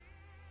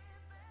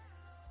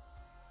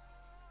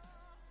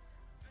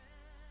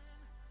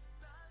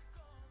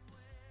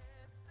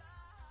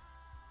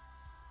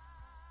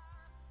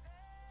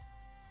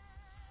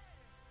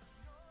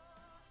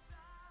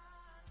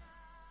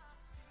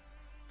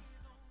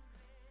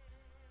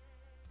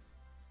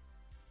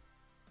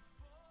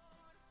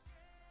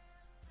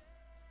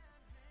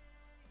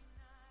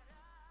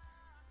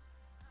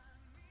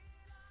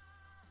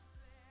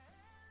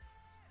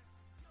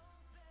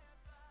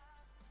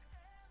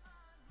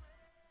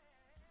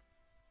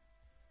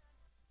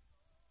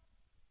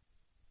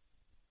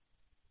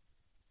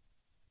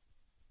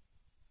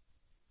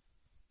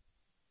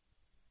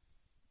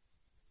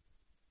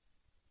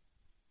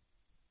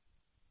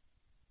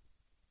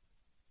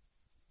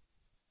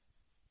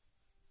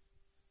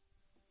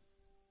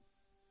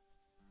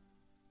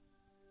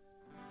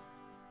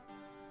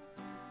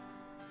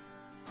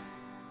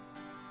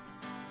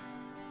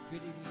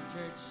Good evening,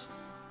 church.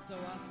 It's so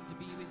awesome to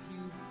be with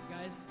you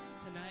guys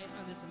tonight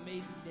on this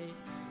amazing day.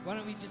 Why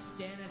don't we just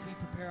stand as we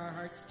prepare our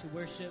hearts to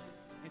worship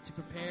and to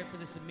prepare for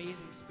this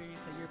amazing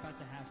experience that you're about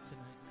to have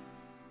tonight.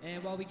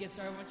 And while we get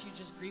started, I want you to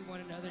just greet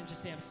one another and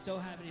just say, I'm so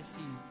happy to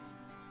see you.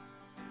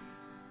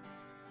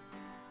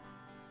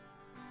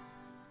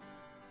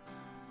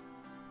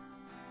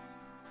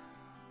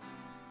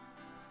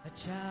 A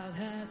child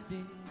has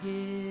been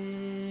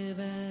given,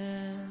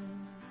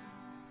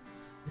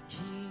 the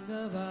King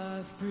of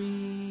our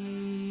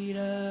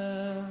freedom.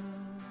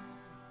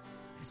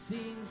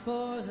 Sing,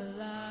 for the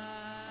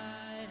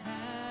light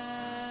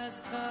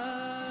has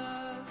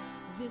come.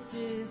 This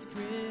is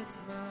Christmas.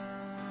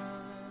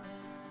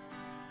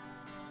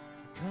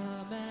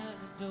 Come and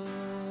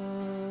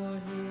adore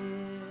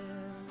Him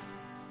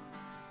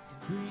and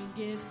bring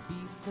gifts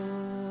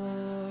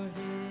before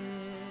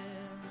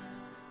Him.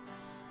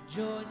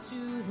 Joy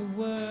to the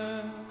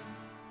world,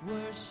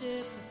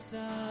 worship the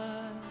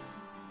Son.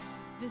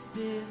 This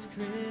is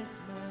Christmas.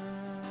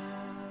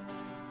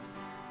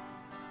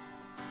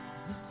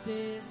 This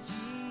is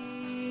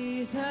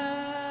Jesus,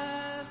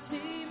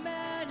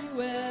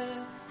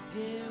 Emmanuel,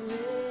 here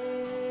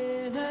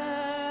with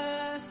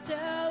us.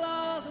 Tell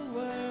all the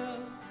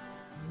world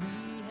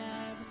we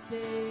have a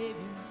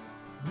Savior,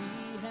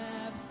 we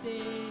have a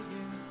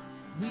Savior.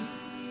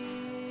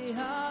 We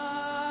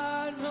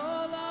are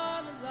no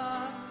longer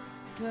lost,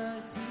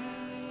 'cause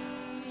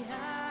He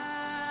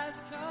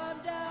has come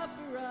down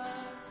for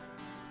us.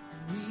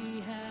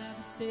 We have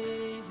a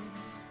Savior,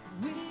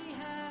 we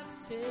have a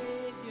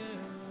Savior.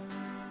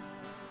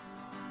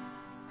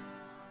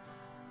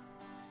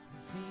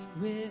 Sing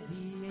with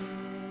the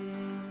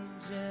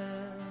angels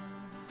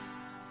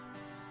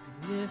and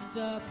lift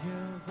up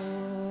your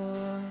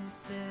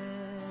voices.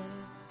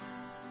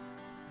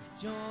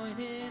 Join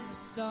in the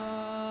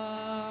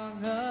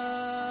song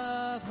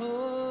of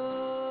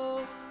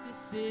hope.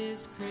 This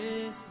is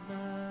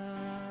Christmas.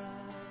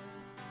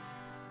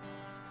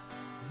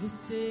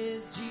 This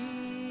is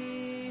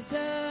Jesus,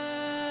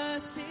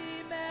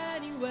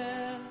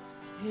 Emmanuel,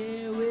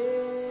 here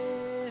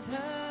with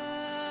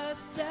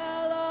us.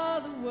 Tell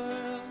all the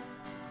world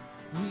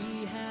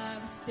we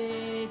have a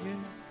Savior,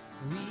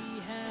 we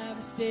have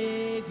a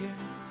Savior.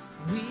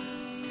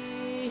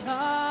 We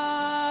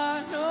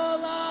are no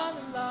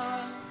longer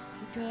lost,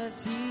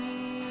 because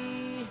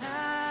He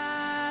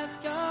has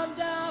come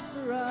down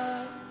for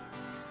us.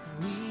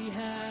 We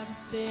have a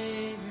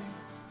Savior,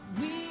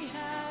 we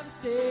have a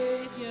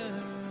Savior.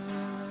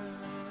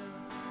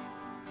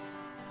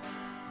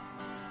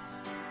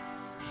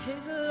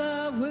 His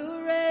love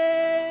will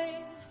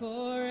reign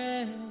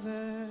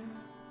forever.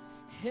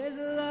 His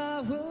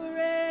love will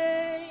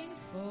reign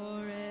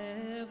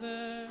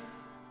forever.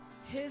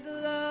 His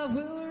love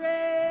will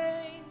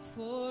reign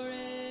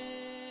forever.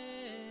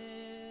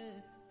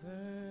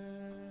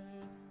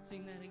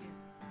 Sing that again.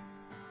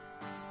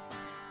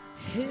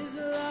 His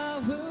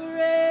love will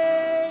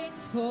reign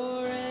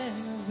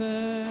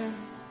forever.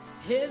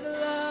 His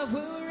love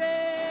will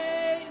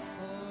reign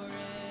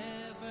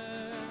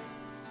forever.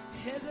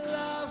 His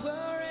love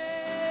will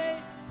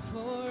reign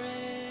forever.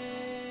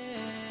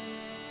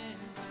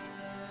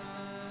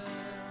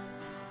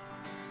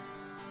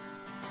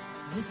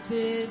 This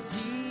is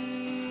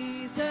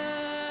Jesus,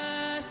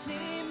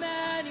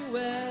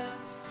 Emmanuel,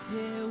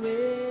 here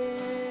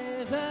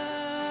with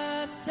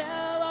us.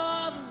 Tell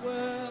all the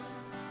world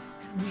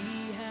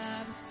we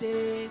have a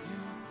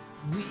Savior,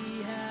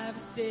 we have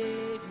a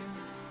Savior.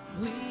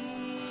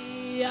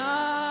 We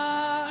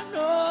are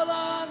no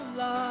longer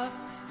lost,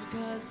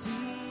 because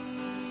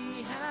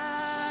He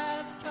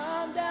has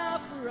come down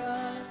for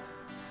us.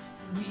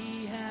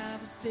 We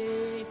have a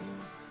Savior,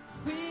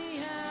 we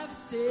have a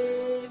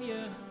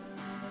Savior.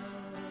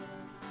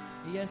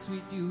 Yes, we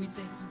do. We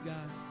thank you,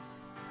 God.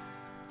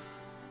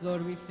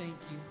 Lord, we thank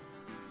you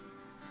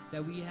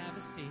that we have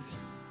a Savior.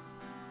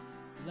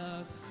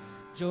 Love,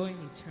 joy,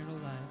 and eternal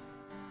life.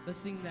 Let's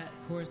sing that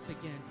chorus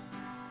again.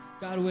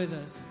 God with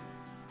us.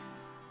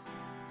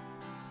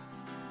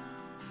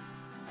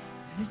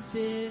 This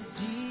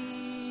is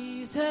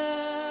Jesus,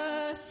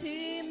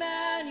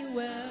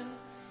 Emmanuel,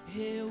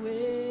 here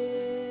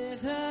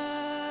with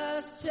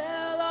us.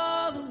 Tell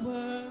all the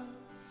world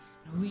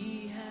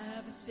we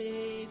have a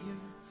Savior,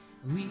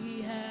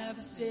 we have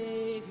a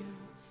Savior.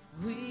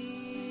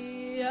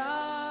 We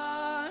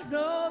are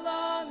no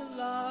longer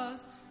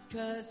lost,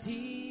 'cause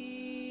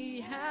He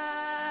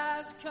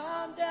has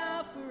come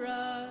down for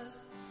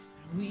us.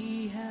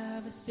 We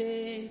have a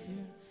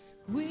Savior,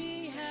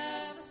 we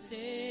have a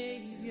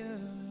Savior.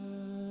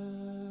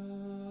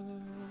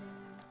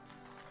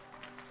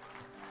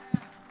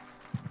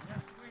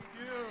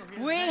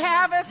 We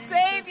have a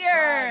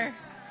Savior.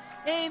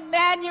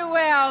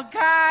 Emmanuel,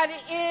 God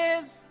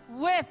is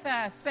with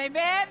us.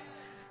 Amen.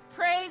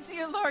 Praise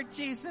you, Lord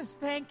Jesus.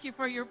 Thank you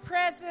for your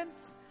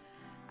presence.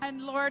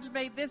 And Lord,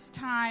 may this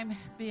time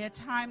be a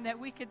time that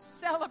we could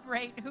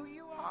celebrate who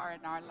you are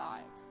in our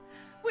lives.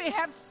 We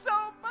have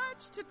so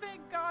much to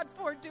thank God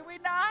for, do we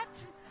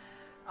not?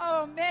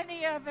 Oh,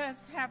 many of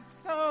us have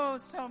so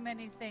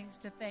many things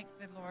to thank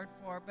the Lord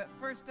for. But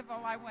first of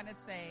all, I want to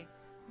say,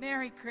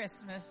 Merry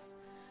Christmas.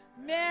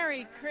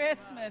 Merry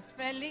Christmas.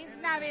 Feliz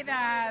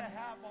Navidad.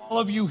 All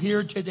of you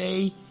here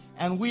today,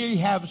 and we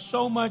have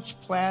so much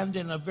planned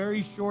in a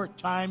very short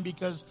time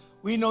because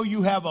we know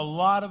you have a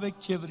lot of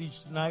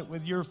activities tonight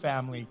with your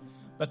family.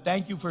 But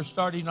thank you for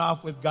starting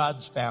off with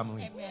God's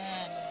family.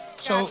 Amen.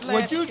 So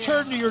would you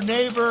turn to your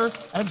neighbor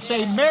and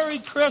say, Merry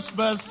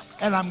Christmas,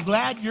 and I'm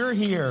glad you're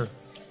here.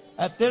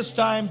 At this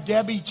time,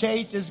 Debbie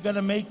Tate is going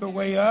to make her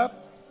way up.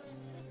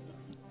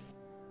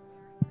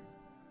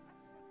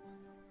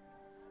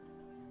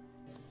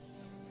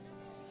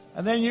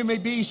 And then you may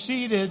be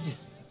seated.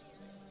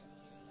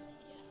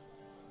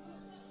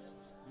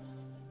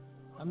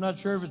 I'm not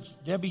sure if it's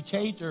Debbie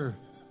Tate or...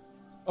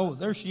 Oh,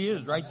 there she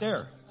is, right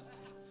there.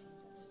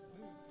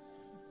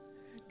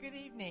 Good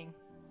evening.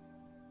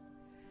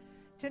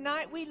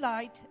 Tonight we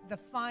light the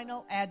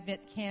final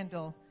Advent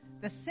candle,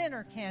 the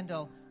center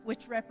candle,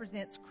 which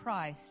represents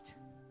Christ.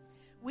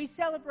 We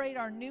celebrate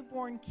our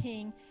newborn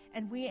King,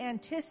 and we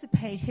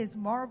anticipate his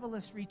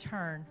marvelous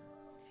return.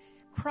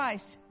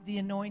 Christ, the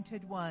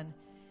Anointed One.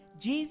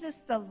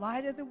 Jesus, the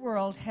light of the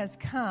world, has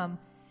come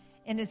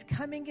and is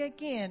coming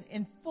again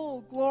in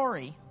full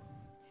glory.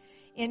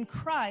 In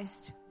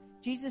Christ,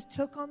 Jesus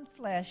took on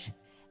flesh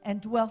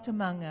and dwelt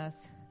among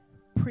us.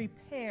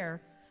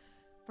 Prepare,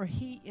 for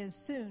he is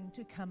soon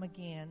to come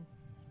again.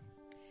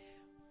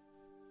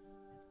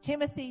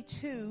 Timothy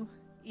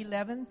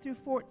 2:11 through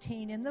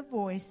 14 in the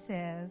Voice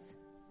says,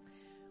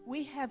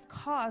 we have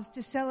cause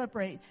to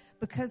celebrate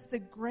because the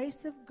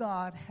grace of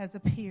God has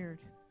appeared,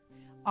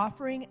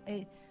 offering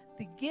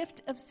the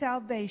gift of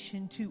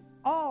salvation to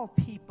all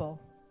people.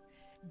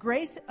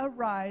 Grace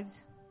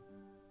arrives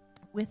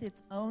with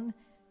its own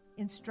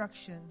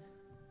instruction.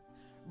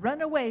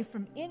 Run away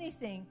from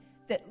anything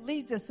that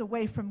leads us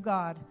away from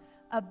God.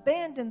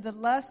 Abandon the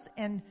lusts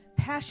and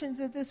passions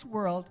of this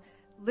world.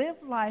 Live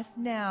life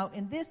now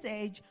in this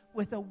age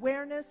with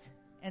awareness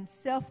and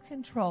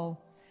self-control,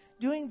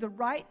 doing the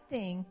right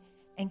thing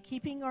and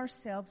keeping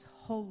ourselves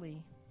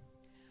holy.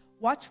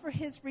 Watch for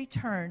his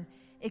return.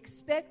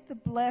 Expect the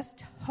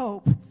blessed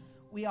hope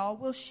we all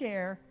will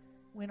share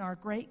when our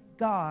great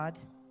God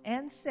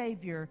and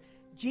Savior,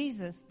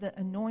 Jesus, the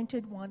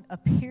Anointed One,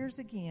 appears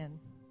again.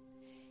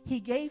 He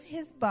gave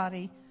his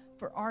body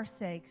for our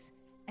sakes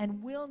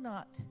and will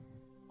not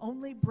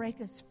only break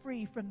us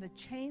free from the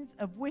chains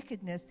of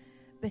wickedness,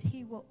 but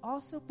he will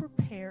also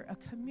prepare a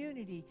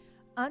community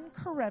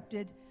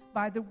uncorrupted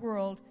by the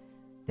world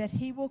that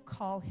he will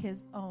call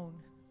his own.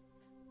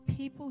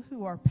 People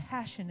who are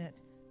passionate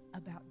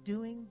about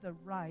doing the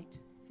right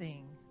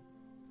thing.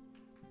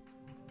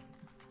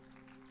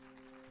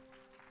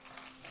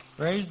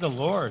 Praise the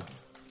Lord.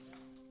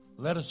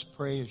 Let us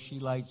pray as she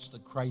lights the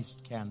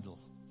Christ candle.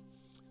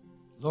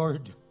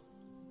 Lord,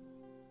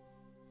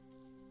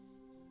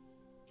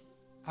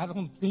 I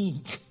don't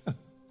think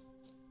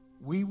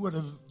we would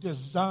have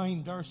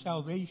designed our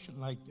salvation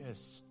like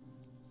this.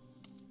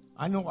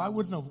 I know I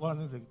wouldn't have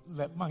wanted to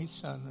let my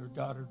son or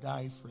daughter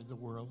die for the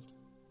world.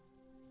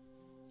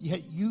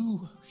 Yet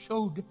you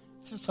showed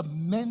this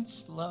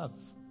immense love.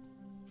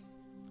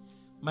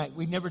 Might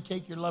we never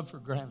take your love for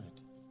granted.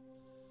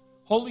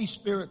 Holy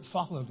Spirit,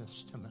 follow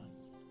us tonight.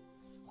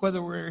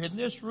 Whether we're in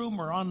this room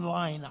or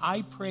online,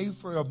 I pray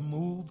for a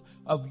move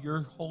of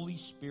your Holy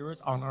Spirit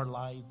on our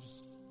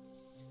lives.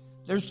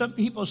 There's some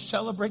people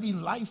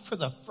celebrating life for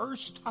the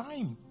first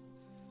time.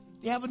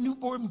 They have a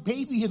newborn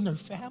baby in their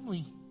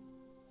family.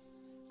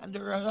 And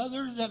there are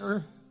others that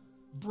are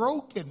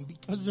broken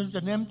because there's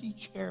an empty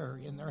chair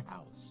in their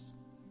house.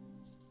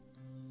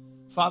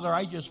 Father,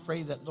 I just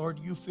pray that, Lord,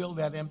 you fill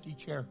that empty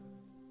chair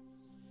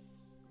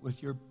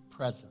with your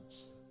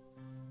presence.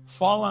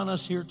 Fall on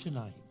us here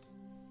tonight.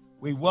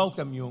 We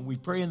welcome you and we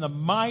pray in the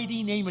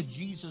mighty name of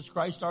Jesus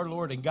Christ our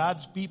Lord. And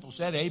God's people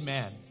said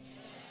amen. Amen.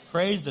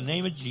 Praise the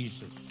name of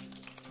Jesus.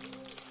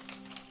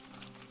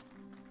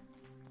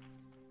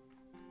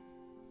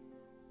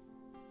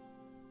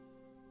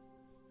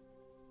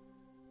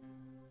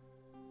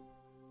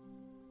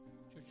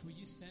 Church, will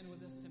you stand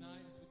with us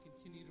tonight as we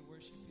continue to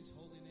worship his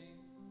holy name?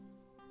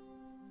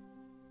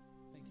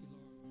 Thank you,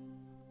 Lord.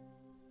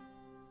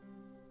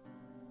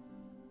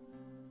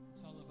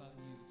 It's all about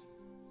you, Jesus.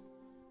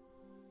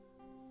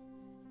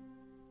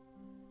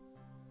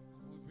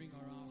 We bring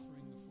our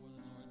offering before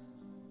the Lord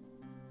tonight.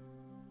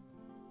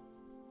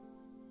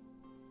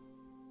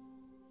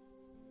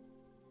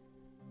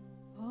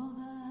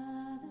 Over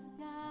the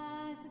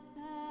skies of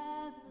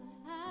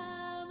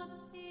Bethlehem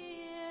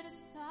appeared a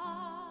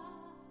star.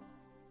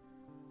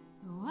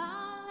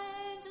 While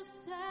angels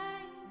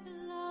sang to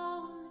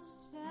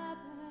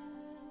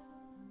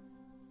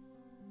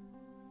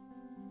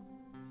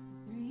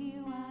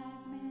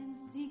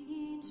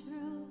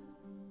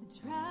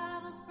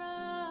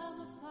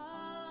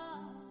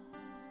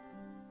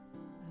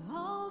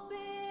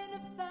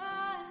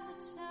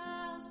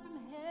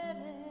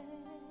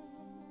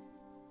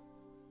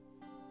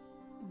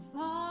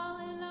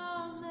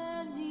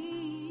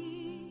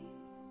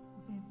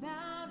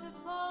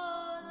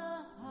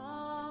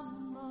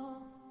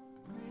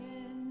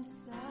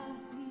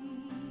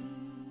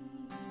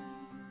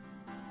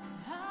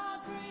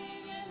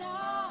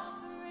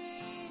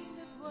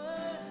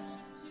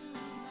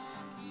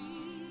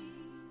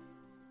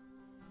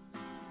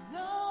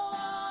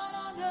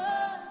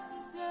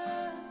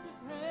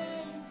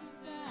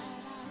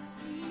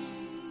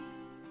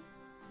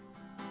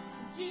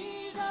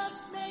Jesus,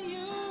 may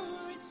you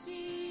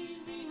receive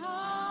the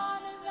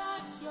honor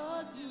that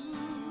you're due.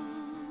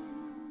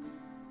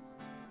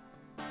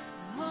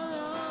 Oh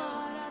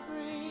Lord, I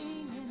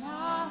bring an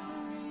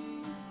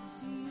offering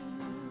to you.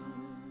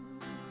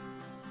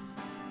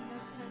 You know,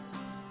 church,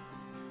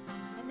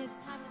 in this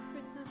time of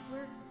Christmas,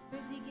 we're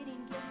busy getting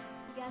gifts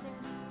together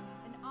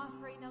and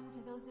offering them to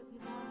those that we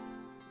love.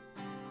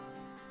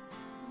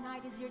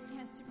 Tonight is your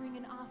chance to bring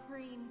an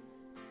offering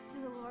to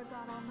the Lord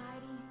God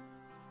Almighty.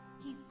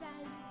 He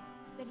says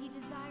that he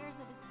desires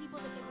of his people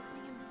that they would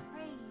bring him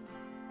praise.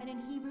 And in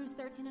Hebrews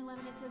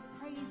 13:11 it says,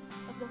 praise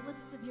of the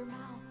lips of your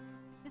mouth.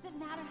 Doesn't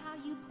matter how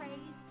you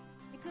praise.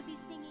 It could be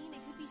singing,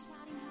 it could be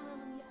shouting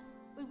hallelujah.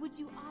 But would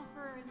you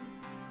offer him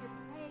your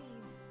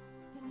praise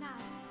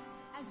tonight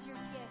as your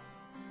gift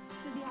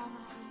to the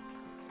Almighty?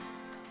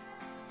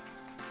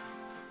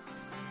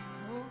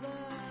 Over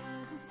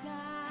the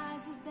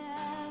skies of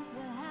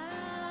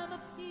Bethlehem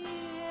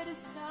appeared a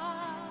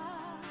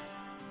star,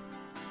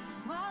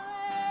 while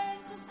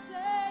angels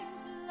sang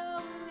to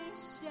lonely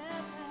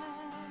shepherds.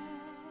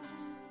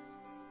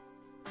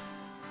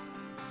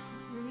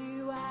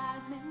 3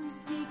 wise men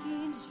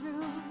seeking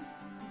truth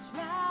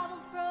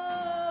traveled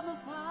from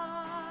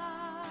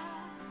afar,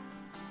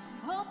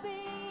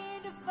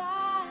 hoping to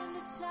find a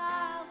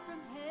child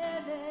from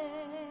heaven.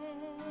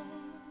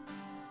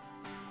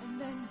 And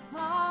then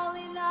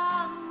falling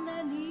on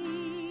their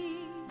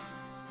knees,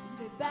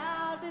 they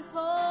bowed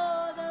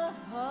before the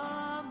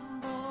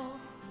humble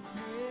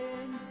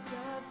Prince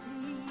of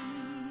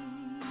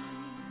Peace.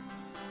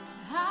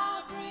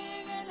 I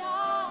bring an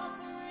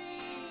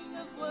offering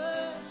of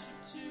worship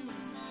to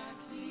my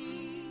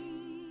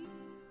King.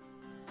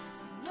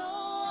 No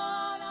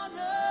one on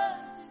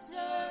earth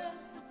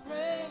deserves the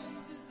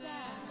praises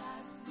that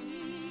I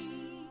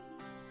sing.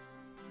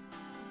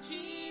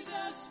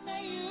 Jesus,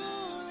 may you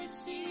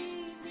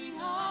receive the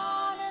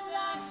honor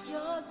that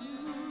you're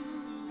due.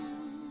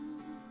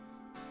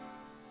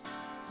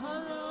 Oh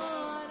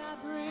Lord, I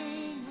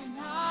bring an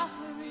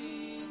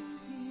offering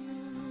to you.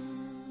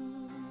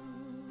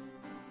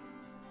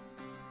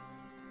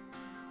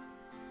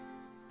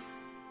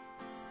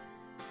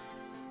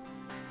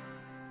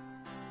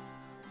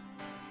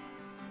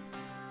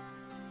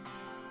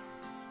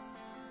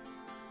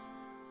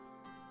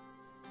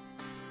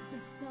 The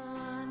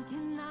sun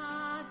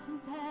cannot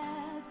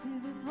compare to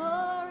the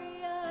glory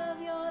of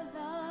your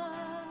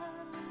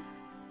love.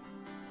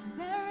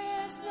 There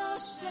is no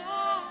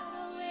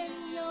shadow in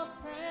your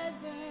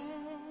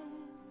presence.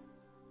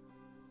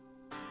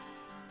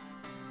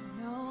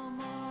 No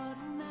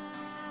mortal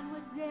man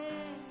would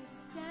dare to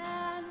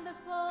stand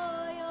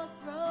before your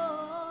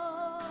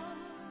throne,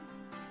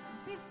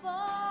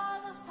 before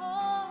the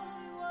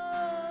Holy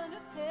One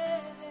of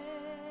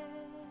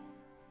heaven.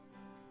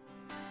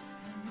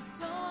 And it's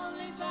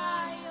only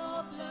by your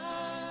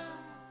blood,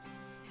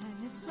 and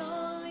it's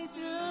only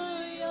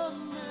through your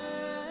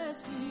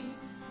mercy,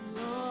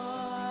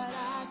 Lord,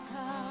 I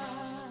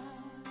come.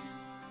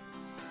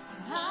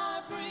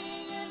 I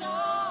bring an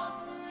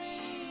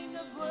offering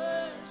of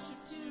worship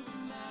to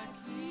my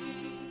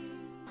King.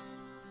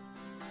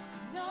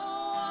 No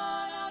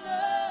one on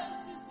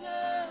earth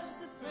deserves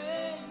the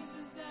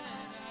praises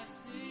that I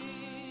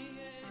sing.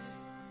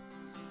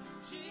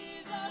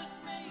 Jesus,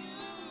 may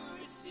you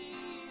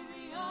receive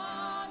the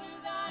honor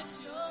that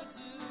you're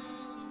due.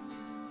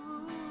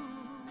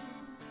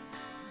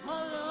 Oh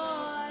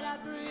Lord, I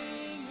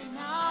bring an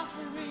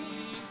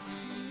offering to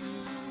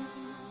you.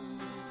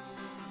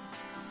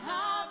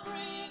 I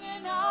bring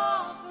an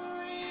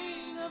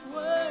offering of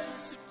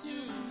worship to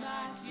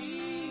my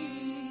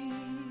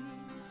King.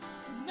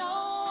 No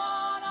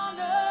one on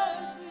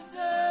earth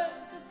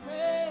deserves the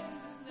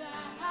praises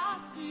that I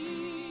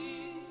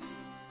sing.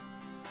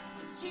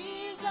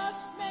 Jesus,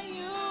 may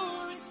you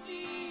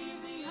receive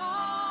the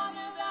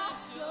honor that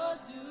you're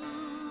due.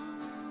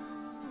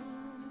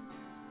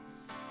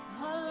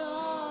 Oh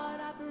Lord,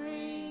 I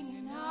bring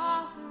an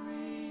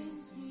offering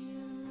to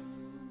you.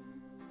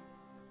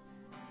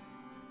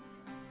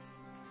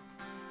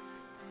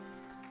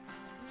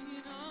 Bring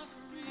an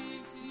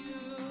offering to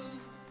you.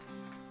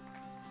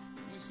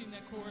 Can we sing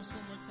that chorus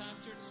one more time,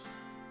 church?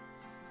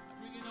 I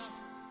bring an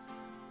offering.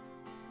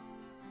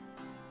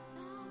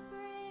 I'll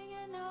bring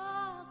an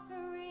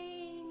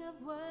offering of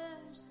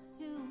worship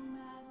to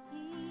my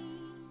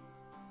King.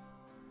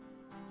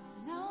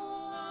 No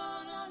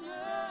one on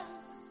earth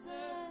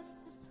deserves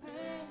the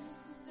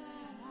praises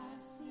that I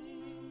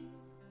sing.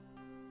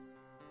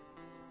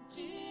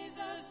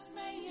 Jesus,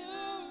 may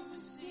you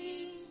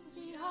receive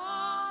the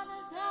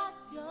honor that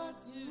you're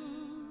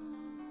due.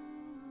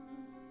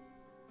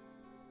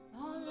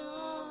 Oh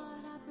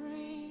Lord, I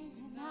bring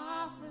an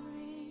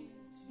offering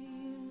to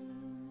you.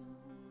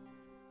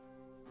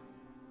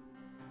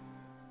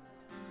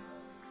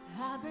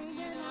 I bring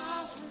an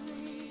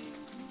offering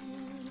to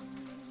you.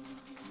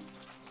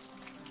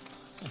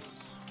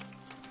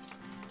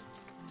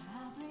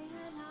 I bring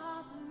an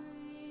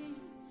offering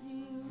to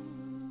you.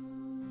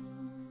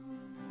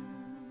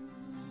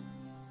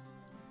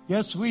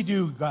 Yes, we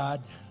do,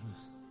 God.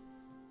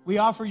 We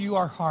offer you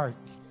our heart.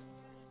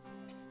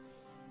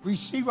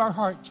 Receive our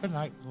heart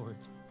tonight, Lord.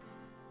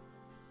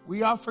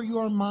 We offer you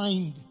our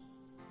mind,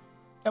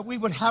 that we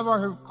would have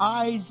our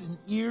eyes and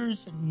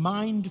ears and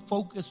mind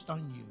focused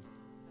on you.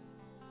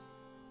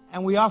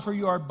 And we offer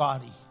you our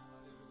body,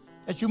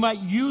 that you might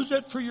use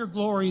it for your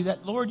glory,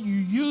 that, Lord, you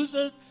use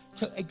it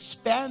to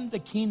expand the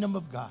kingdom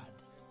of God.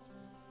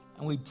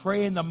 And we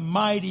pray in the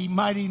mighty,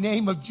 mighty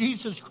name of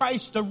Jesus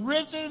Christ, the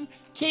risen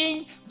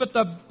King, but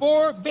the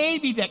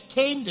baby that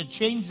came to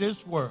change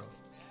this world.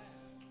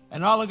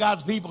 And all of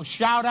God's people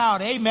shout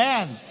out,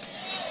 amen. Amen.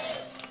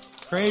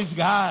 Praise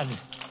God.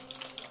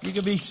 You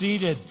can be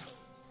seated.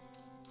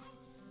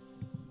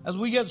 As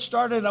we get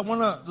started, I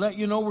want to let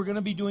you know we're going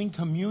to be doing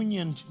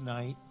communion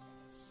tonight.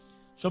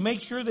 So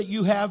make sure that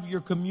you have your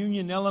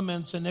communion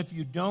elements. And if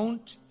you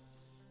don't,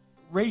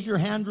 raise your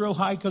hand real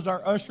high because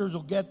our ushers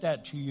will get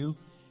that to you.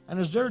 And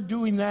as they're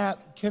doing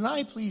that, can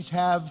I please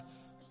have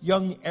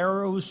young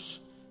Eros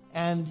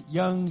and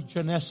young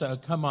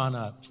Janessa come on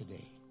up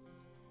today?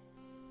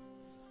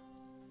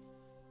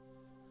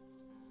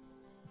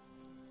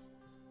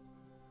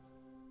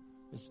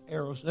 It's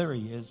Eros, there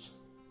he is.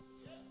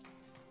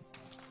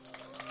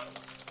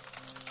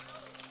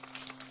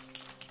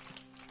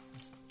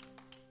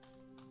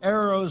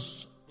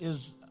 Eros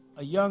is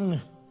a young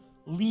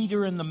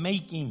leader in the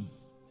making,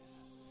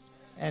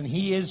 and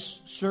he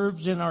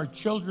serves in our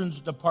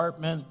children's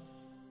department.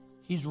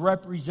 He's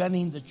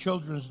representing the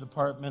children's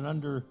department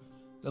under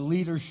the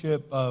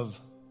leadership of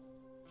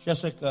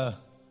Jessica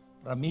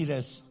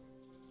Ramirez.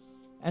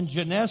 And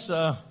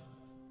Janessa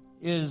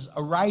is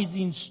a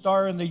rising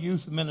star in the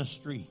youth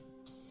ministry,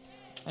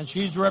 and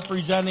she's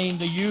representing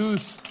the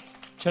youth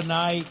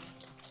tonight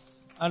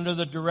under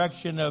the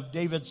direction of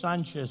David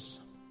Sanchez.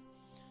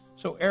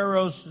 So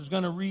Eros is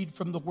going to read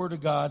from the Word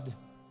of God.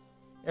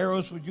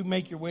 Eros, would you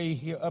make your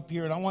way up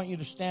here? And I want you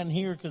to stand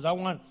here because I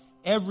want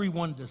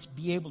everyone to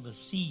be able to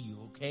see you,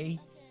 okay?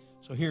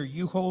 So here,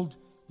 you hold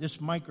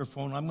this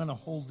microphone. I'm going to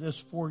hold this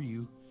for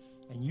you.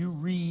 And you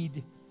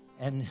read,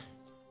 and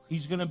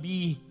he's going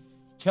to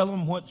tell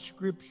him what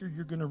scripture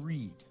you're going to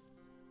read.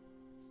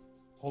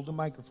 Hold the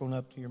microphone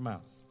up to your mouth.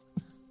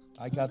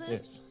 I got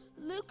this.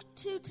 Luke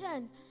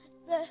 2:10.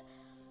 The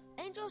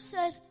angel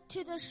said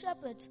to the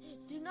shepherds,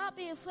 "Do not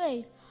be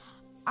afraid.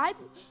 I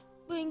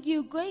bring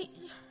you great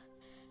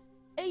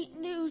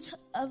news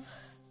of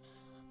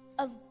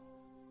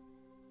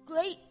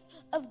great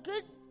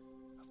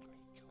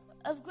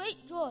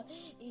joy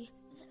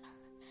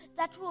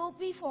that will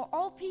be for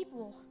all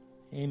people."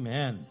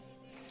 Amen.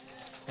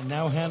 And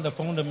now hand the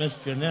phone to Miss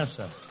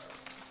Janessa.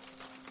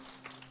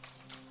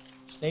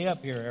 Stay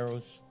up here,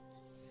 Eros.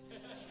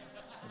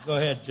 Go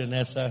ahead,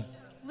 Janessa.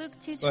 Luke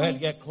 2:20. Go ahead and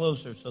get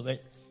closer so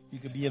that you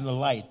could be in the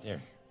light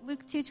there.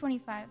 Luke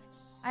 2:25.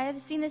 I have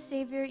seen the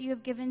Savior you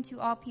have given to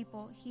all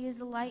people. He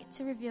is a light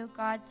to reveal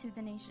God to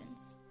the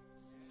nations.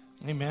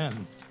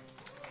 Amen.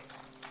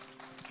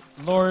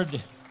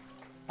 Lord,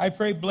 I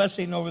pray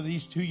blessing over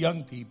these two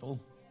young people.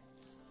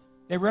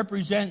 They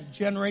represent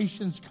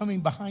generations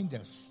coming behind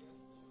us.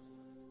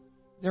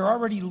 They're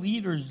already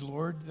leaders,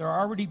 Lord. They're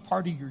already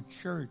part of your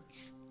church.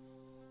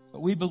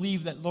 But we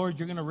believe that, Lord,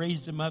 you're going to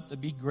raise them up to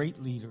be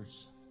great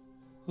leaders.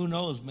 Who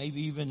knows,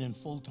 maybe even in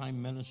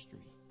full-time ministry.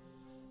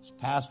 As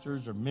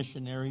pastors or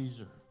missionaries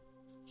or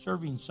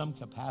serving some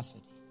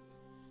capacity.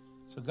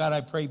 So God,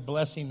 I pray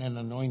blessing and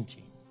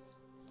anointing.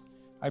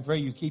 I pray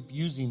you keep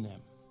using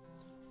them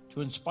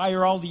to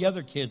inspire all the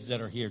other kids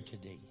that are here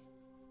today.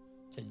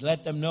 To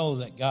let them know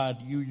that, God,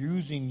 you're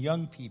using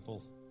young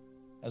people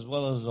as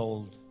well as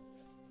old.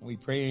 And we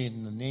pray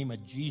in the name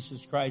of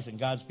Jesus Christ, and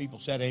God's people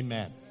said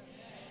amen. Amen.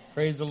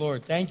 Praise the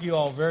Lord. Thank you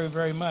all very,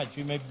 very much.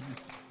 You may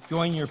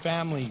join your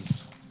families.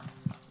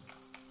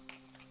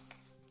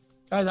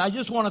 Guys, I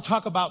just want to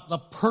talk about the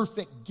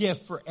perfect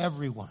gift for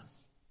everyone.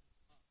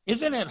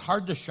 Isn't it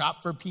hard to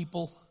shop for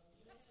people?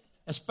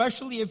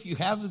 Especially if you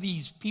have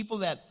these people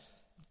that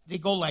they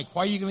go like,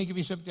 why are you going to give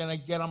me something I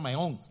get on my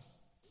own?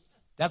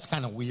 That's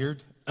kind of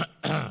weird.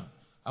 I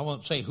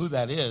won't say who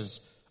that is.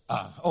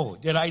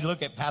 Did I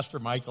look at Pastor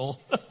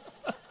Michael?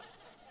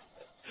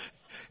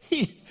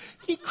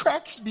 He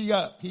cracks me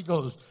up. He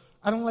goes,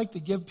 I don't like to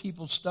give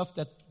people stuff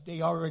that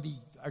they already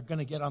are going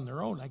to get on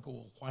their own. I go,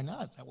 well, why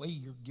not? That way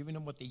you're giving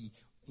them what they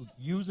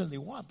use and they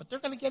want, but they're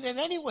going to get it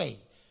anyway.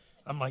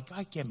 I'm like,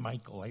 I get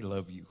Michael. I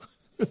love you.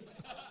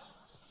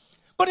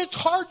 But it's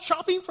hard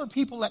shopping for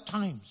people at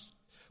times.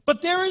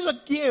 But there is a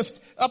gift,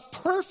 a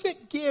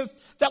perfect gift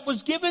that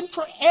was given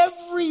for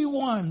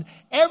everyone,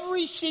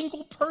 every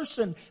single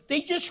person.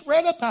 They just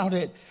read about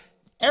it.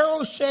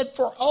 Arrow said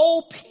for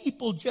all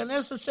people.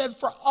 Janessa said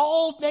for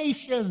all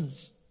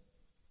nations.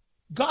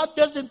 God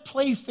doesn't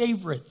play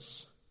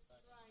favorites.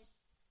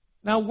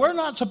 Now, we're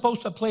not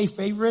supposed to play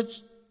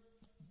favorites,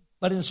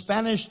 but in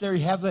Spanish they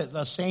have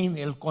the saying,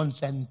 el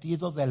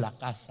consentido de la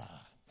casa.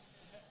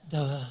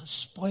 The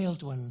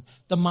spoiled one,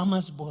 the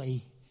mama's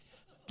boy,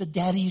 the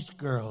daddy's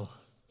girl.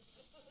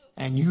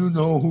 And you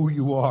know who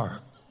you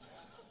are.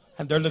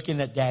 And they're looking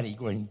at daddy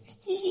going,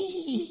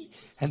 hee.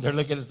 And they're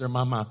looking at their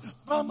mama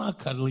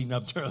cuddling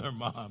up to their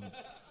mom.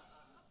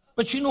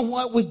 But you know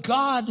what? With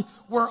God,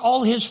 we're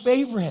all his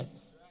favorite.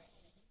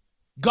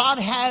 God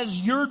has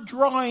your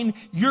drawing,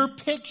 your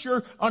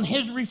picture on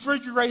his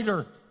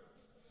refrigerator.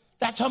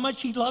 That's how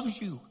much he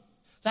loves you.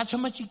 That's how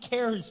much he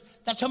cares.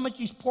 That's how much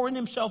he's pouring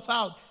himself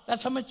out.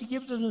 That's how much he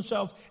gives of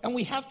himself. And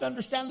we have to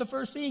understand the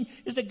first thing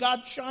is that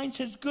God shines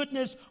his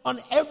goodness on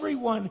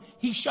everyone.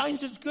 He shines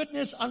his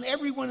goodness on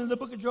everyone in the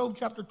book of Job,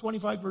 chapter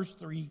 25, verse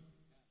 3.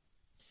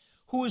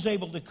 Who is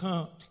able to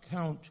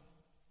count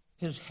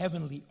his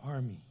heavenly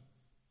army?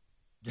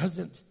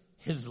 Doesn't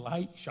his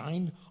light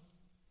shine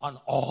on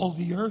all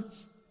the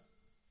earth?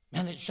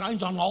 Man, it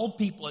shines on all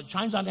people. It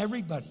shines on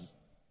everybody.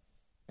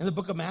 In the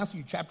book of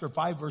Matthew, chapter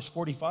 5, verse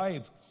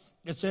 45,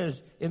 it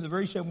says, in the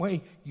very same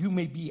way, you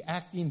may be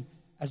acting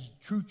as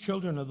true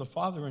children of the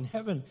Father in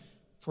heaven,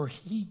 for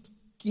he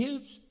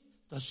gives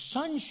the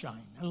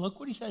sunshine. And look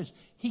what he says.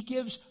 He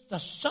gives the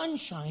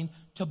sunshine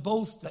to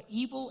both the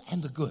evil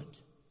and the good.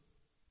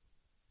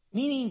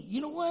 Meaning,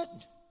 you know what?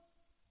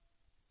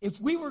 If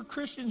we were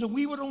Christians and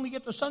we would only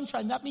get the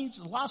sunshine, that means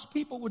the lost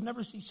people would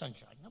never see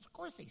sunshine. Of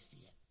course they see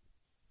it.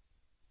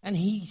 And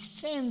he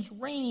sends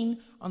rain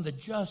on the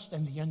just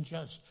and the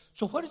unjust.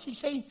 So what does he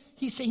say?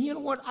 He's saying, you know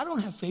what? I don't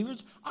have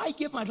favorites. I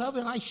give my love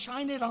and I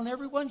shine it on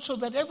everyone so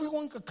that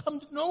everyone could come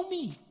to know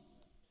me.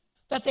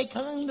 That they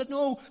come to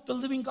know the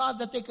living God,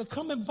 that they could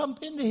come and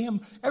bump into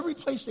him every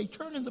place they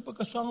turn. In the book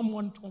of Psalm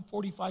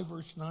 145,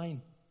 verse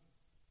 9.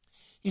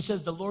 He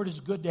says, the Lord is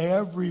good to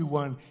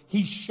everyone.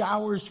 He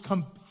showers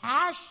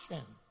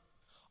compassion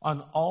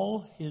on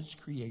all his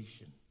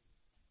creation.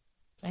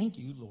 Thank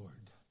you, Lord.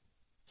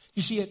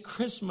 You see, at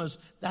Christmas,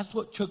 that's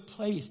what took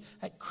place.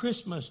 At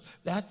Christmas,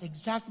 that's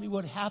exactly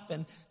what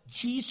happened.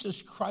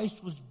 Jesus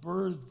Christ was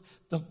birthed,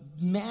 the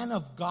man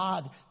of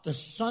God, the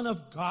Son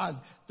of God.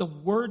 The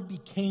Word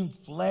became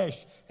flesh,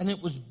 and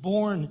it was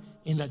born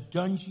in a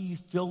dungy,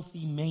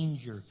 filthy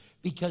manger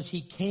because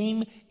he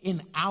came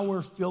in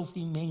our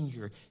filthy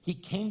manger. He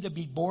came to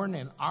be born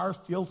in our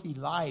filthy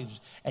lives.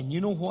 And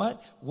you know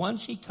what?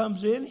 Once he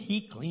comes in,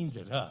 he cleans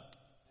it up.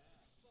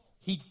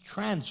 He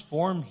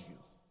transforms you.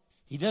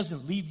 He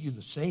doesn't leave you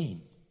the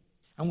same.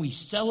 And we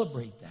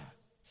celebrate that.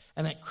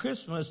 And at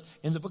Christmas,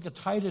 in the book of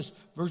Titus,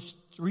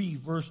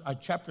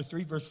 chapter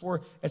 3, verse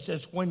 4, it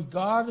says, when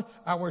God,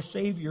 our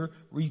Savior,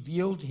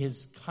 revealed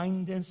his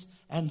kindness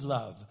and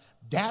love.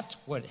 That's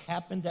what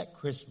happened at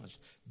Christmas.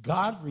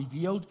 God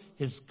revealed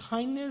his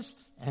kindness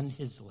and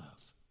his love.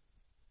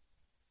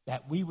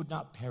 That we would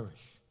not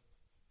perish,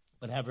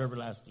 but have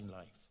everlasting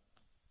life.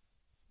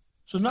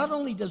 So not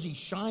only does he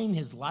shine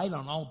his light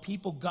on all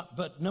people,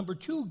 but number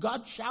two,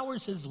 God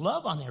showers his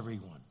love on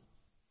everyone.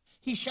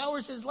 He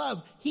showers his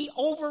love. He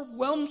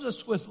overwhelms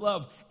us with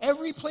love.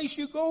 Every place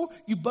you go,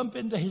 you bump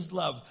into his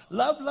love.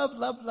 Love, love,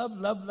 love, love,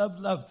 love, love,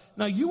 love.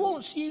 Now, you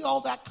won't see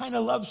all that kind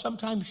of love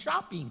sometimes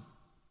shopping.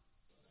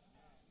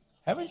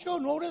 Haven't you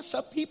noticed?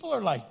 Some people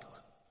are like,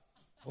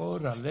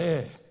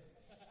 orale.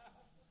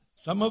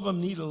 Some of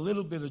them need a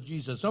little bit of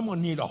Jesus.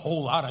 Someone need a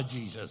whole lot of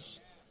Jesus.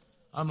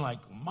 I'm like,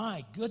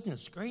 my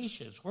goodness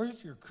gracious,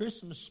 where's your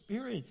Christmas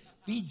spirit?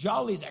 Be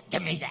jolly there.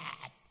 Give me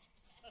that.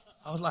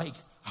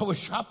 I was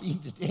shopping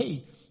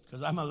today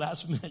because I'm a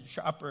last minute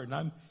shopper and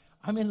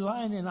I'm in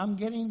line and I'm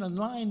getting in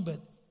line, but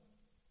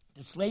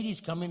this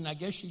lady's coming and I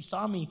guess she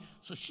saw me.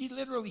 So she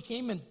literally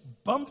came and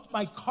bumped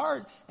my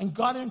cart and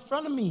got in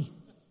front of me.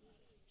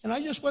 And I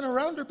just went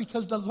around her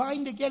because the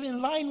line to get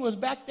in line was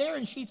back there.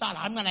 And she thought,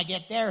 I'm going to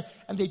get there.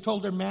 And they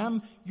told her,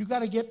 ma'am, you got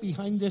to get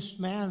behind this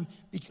man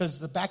because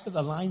the back of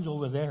the line's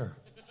over there.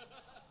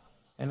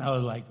 And I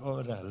was like,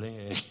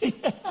 orale.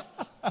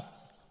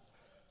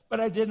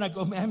 But I didn't. I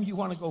go, ma'am, you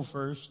want to go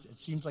first?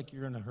 It seems like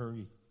you're in a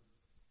hurry.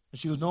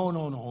 And she goes,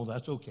 no,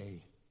 that's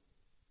okay.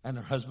 And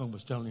her husband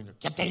was telling her,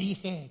 ¿Qué te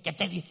dije, que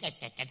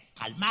te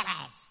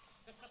calmaras?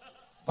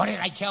 What did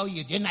I tell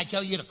you? Didn't I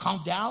tell you to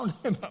calm down?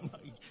 And I'm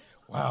like,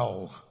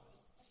 wow.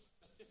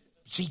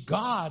 See,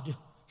 God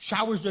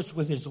showers us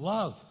with his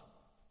love,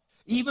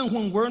 even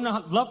when we're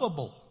not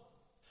lovable.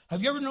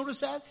 Have you ever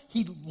noticed that?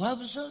 He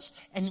loves us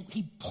and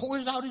he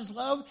pours out his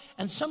love,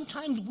 and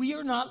sometimes we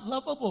are not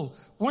lovable.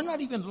 We're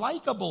not even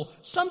likable.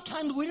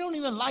 Sometimes we don't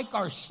even like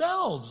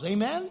ourselves.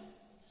 Amen?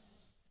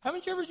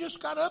 Haven't you ever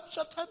just got up?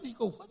 Sometimes you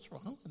go, what's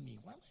wrong with me?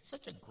 Why am I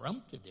such a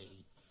grump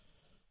today?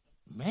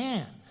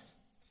 Man,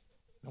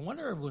 no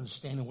wonder everyone's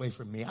staying away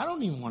from me. I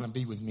don't even want to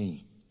be with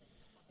me.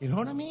 You know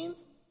what I mean?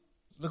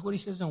 Look what he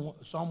says in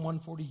Psalm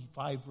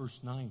 145, verse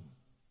 9.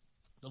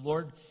 The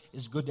Lord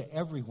is good to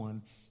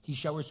everyone. He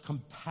showers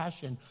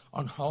compassion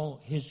on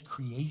all his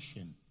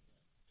creation.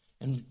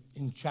 And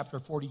in chapter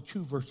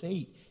 42, verse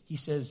 8, he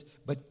says,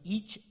 but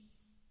each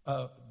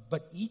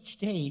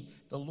day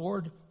the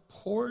Lord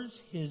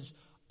pours his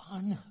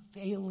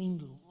unfailing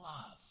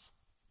love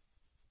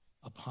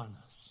upon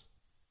us.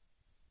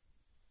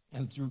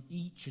 And through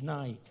each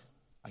night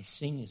I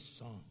sing his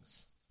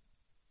songs,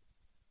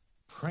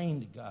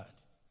 praying to God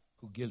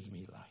who gives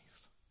me life.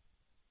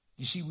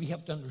 You see, we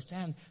have to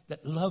understand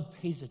that love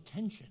pays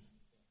attention.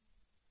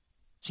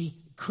 See,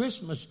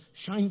 Christmas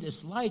shined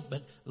this light,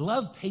 but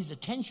love pays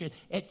attention.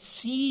 It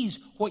sees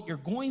what you're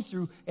going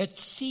through. It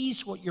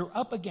sees what you're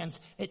up against.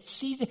 It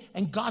sees it,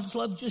 and God's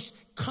love just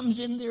comes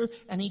in there,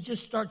 and he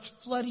just starts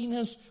flooding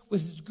us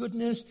with his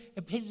goodness.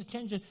 It pays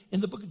attention.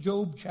 In the book of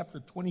Job, chapter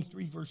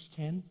 23, verse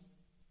 10,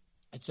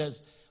 it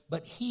says,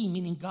 but he,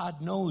 meaning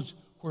God, knows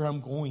where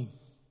I'm going.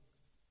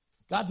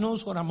 God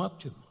knows what I'm up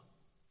to.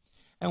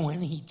 And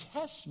when he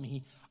tests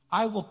me,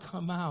 I will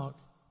come out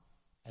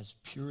as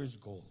pure as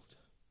gold.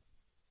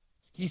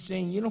 He's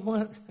saying, you know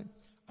what?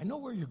 I know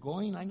where you're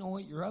going. I know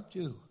what you're up to.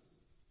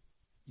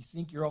 You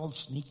think you're all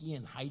sneaky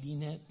and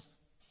hiding it?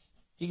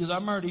 He goes,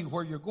 I'm already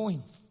where you're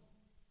going.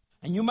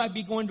 And you might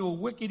be going to a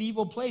wicked,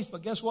 evil place,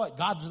 but guess what?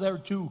 God's there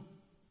too.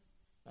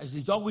 As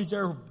he's always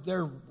there,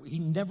 he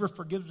never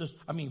forgives us.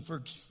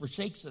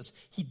 Forsakes us.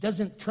 He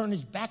doesn't turn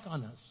his back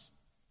on us.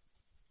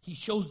 He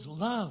shows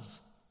love.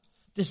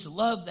 This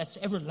love that's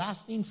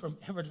everlasting from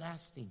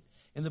everlasting.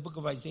 In the book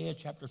of Isaiah,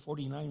 chapter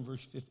 49,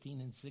 verse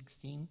 15 and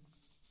 16,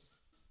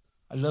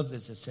 I love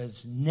this. It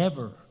says,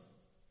 never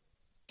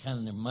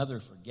can a mother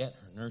forget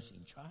her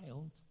nursing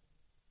child.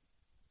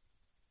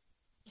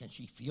 Can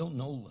she feel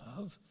no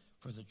love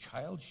for the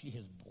child she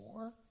has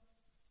bore?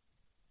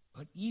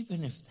 But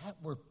even if that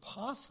were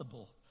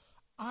possible,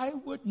 I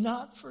would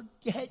not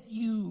forget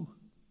you.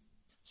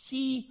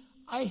 See,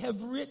 I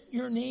have written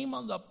your name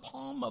on the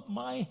palm of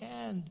my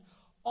hand.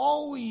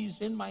 Always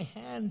in my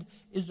hand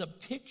is a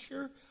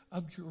picture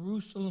of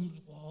Jerusalem's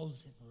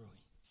walls in ruins.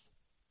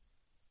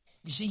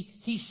 You see,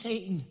 he's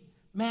saying,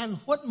 man,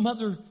 what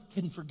mother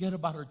can forget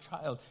about her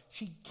child?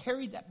 She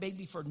carried that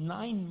baby for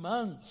 9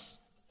 months.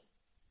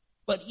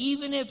 But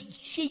even if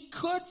she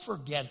could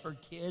forget her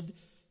kid,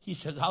 he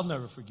says, I'll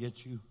never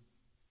forget you.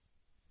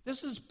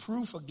 This is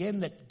proof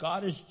again that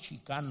God is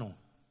Chicano.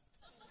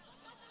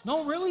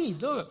 No, really,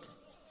 look.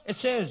 It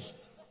says,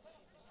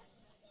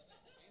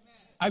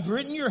 I've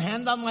written your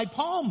hand on my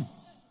palm.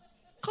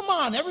 Come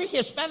on, every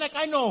Hispanic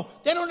I know,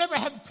 they don't ever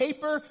have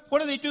paper.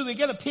 What do? They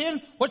get a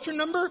pen. What's your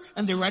number?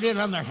 And they write it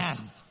on their hand.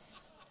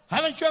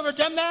 Haven't you ever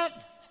done that?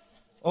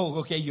 Oh,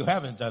 okay, you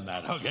haven't done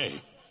that. Okay.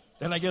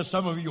 Then I guess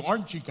some of you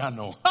aren't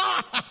Chicano.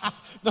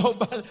 No,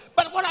 but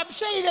what I'm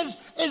saying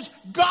is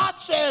God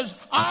says,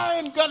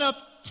 I'm going to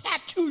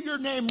tattoo your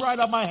name right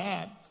on my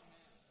hand.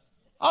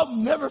 I'll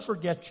never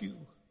forget you.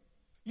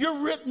 You're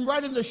written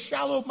right in the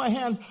shallow of my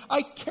hand.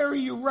 I carry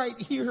you right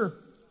here.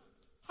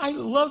 I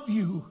love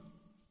you.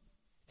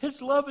 His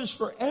love is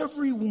for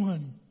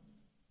everyone.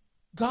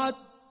 God,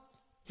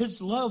 his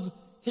love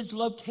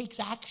takes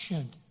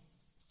action.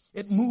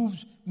 It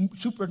moves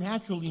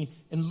supernaturally.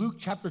 In Luke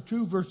chapter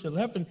 2, verse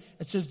 11,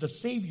 it says the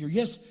Savior,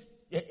 yes,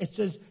 it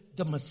says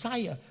the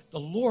Messiah, the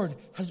Lord,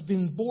 has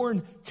been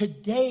born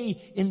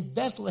today in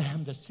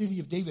Bethlehem, the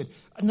city of David.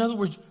 In other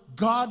words,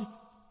 God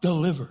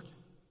delivered.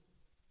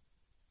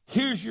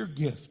 Here's your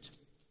gift.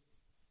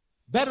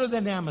 Better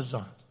than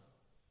Amazon.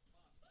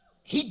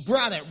 He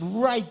brought it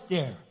right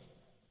there.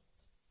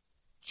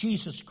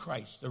 Jesus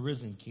Christ, the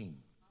risen King.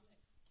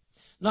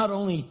 Not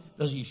only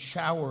does he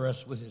shower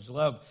us with his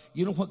love,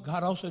 you know what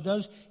God also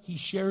does? He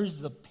shares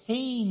the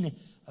pain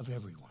of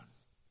everyone.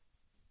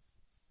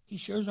 He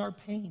shares our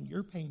pain,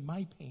 your pain,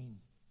 my pain.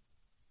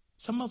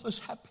 Some of us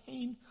have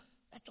pain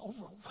that's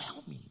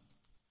overwhelming.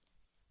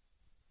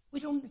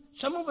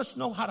 Some of us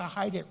know how to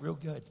hide it real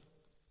good.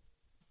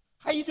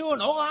 How you doing?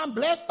 Oh, I'm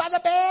blessed by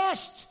the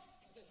best.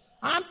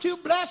 I'm too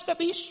blessed to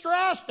be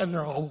stressed. And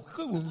they're all,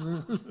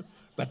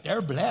 but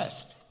they're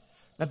blessed.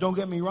 Now, don't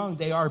get me wrong,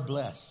 they are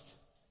blessed.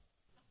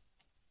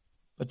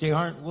 But they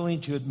aren't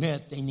willing to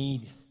admit they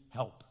need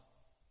help.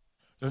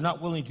 They're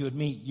not willing to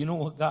admit, you know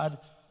what, God,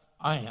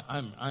 I'm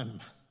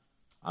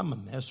a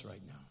mess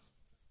right now.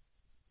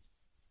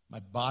 My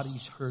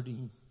body's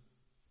hurting.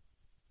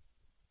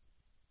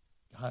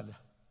 God,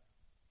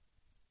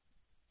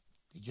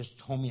 they just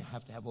told me I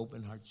have to have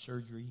open heart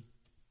surgery.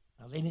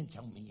 Now, they didn't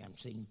tell me. I'm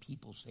saying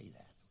people say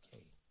that,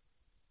 okay?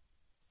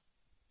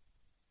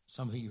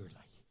 Some of you are like,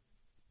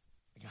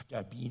 I got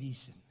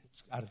diabetes and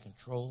it's out of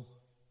control.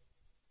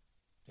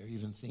 They're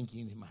even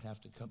thinking they might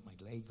have to cut my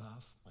leg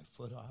off, my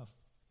foot off,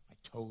 my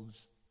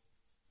toes,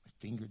 my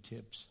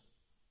fingertips.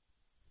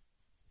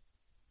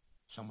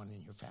 Someone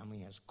in your family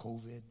has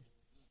COVID.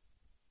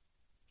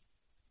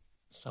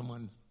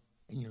 Someone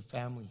in your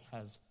family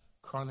has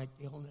chronic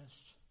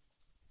illness.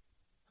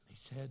 They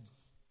said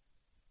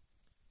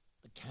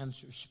the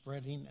cancer's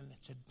spreading and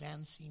it's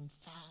advancing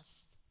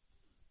fast.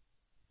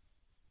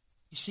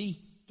 You see,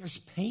 there's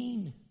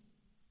pain.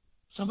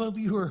 Some of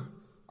you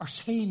are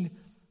saying,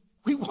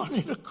 we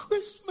wanted a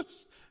Christmas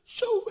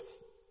so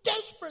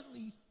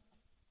desperately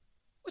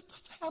with the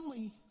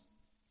family.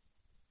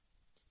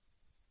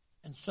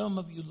 And some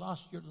of you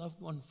lost your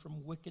loved one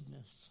from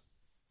wickedness.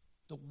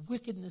 The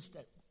wickedness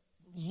that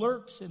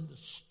lurks in the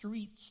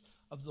streets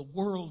of the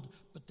world,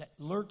 but that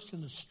lurks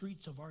in the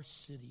streets of our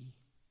city.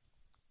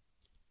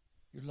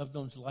 Your loved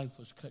one's life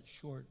was cut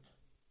short.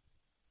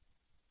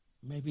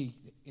 Maybe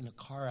in a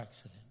car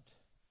accident.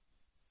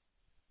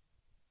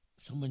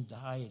 Someone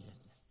died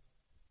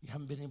and You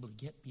haven't been able to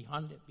get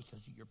beyond it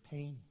because of your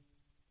pain.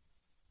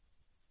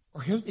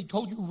 Or here they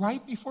told you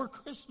right before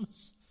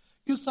Christmas.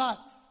 You thought,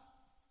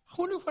 I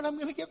wonder what I'm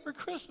going to get for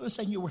Christmas.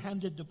 And you were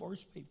handed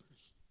divorce papers.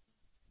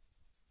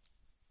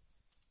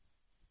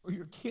 Or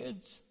your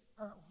kids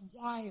are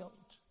wild.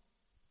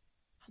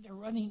 And they're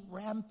running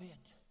rampant.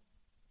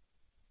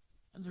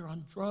 And they're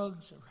on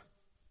drugs. Or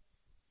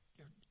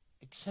they're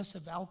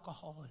excessive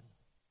alcohol. And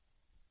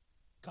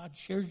God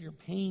shares your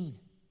pain.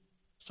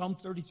 Psalm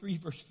 33,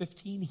 verse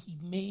 15, he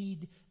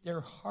made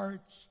their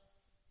hearts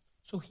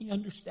so he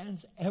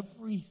understands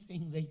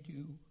everything they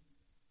do.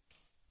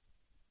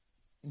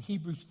 In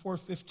Hebrews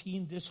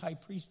 4:15, this high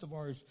priest of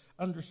ours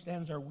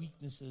understands our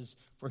weaknesses,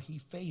 for he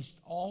faced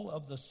all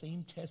of the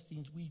same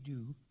testings we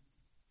do,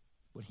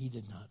 but he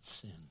did not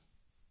sin.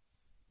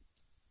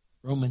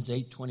 Romans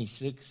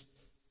 8:26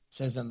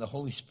 says, and the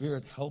Holy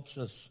Spirit helps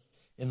us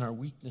in our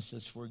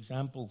weaknesses. For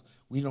example,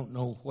 we don't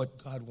know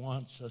what God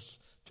wants us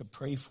to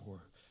pray for,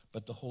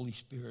 but the Holy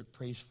Spirit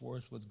prays for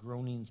us with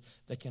groanings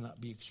that cannot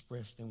be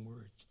expressed in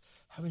words.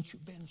 Haven't you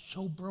been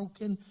so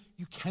broken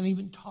you can't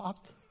even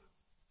talk?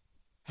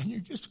 And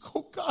you just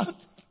go, God.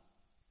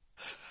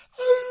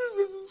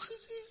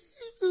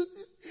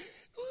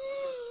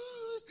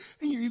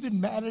 And you're even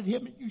mad at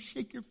him and you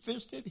shake your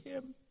fist at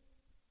him.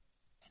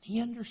 And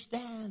he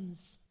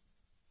understands.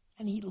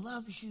 And he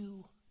loves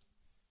you.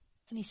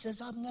 And he says,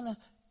 I'm going to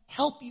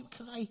help you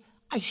because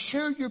I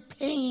share your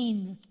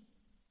pain.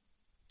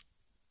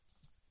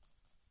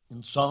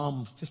 In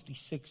Psalm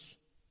 56,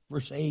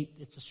 verse 8,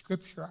 it's a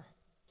scripture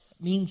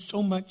that means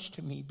so much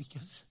to me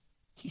because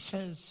he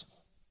says,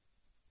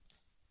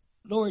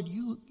 Lord,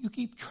 you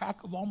keep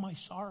track of all my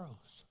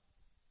sorrows.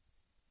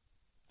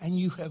 And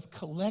you have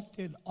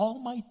collected all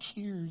my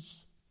tears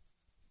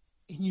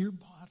in your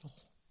bottle.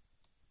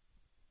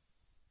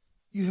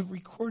 You have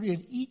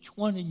recorded each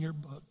one in your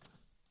book.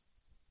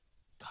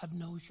 God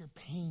knows your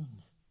pain.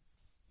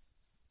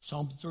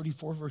 Psalm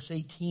 34, verse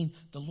 18,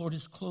 the Lord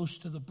is close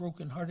to the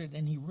brokenhearted,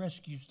 and he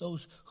rescues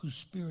those whose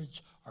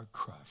spirits are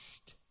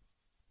crushed.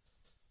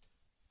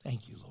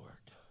 Thank you,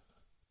 Lord.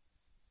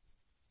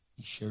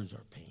 He shares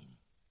our pain.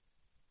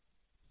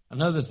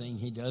 Another thing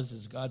he does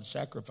is God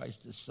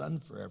sacrificed his son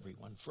for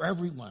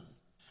everyone,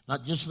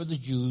 not just for the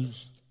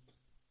Jews,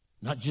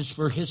 not just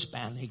for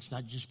Hispanics,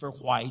 not just for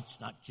whites,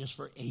 not just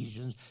for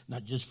Asians,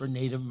 not just for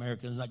Native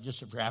Americans, not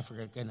just for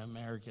African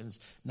Americans,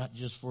 not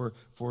just for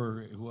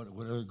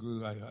whatever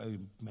group.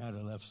 I'm mad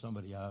I left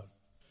somebody out.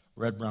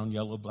 Red, brown,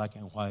 yellow, black,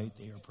 and white,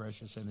 they are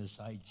precious in his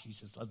sight.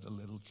 Jesus loved the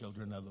little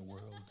children of the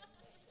world.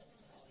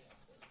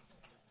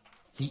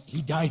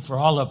 He died for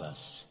all of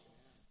us.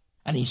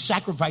 And he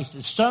sacrificed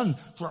his son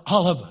for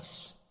all of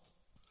us.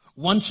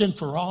 Once and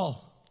for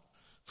all.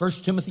 1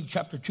 Timothy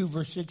chapter 2,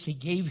 verse 6, he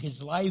gave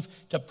his life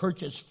to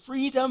purchase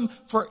freedom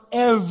for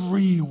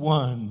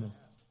everyone.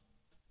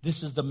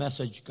 This is the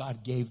message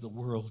God gave the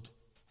world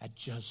at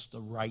just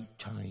the right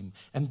time.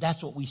 And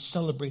that's what we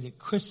celebrate at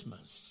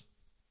Christmas.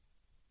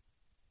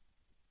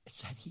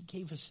 It's that he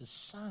gave us his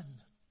son.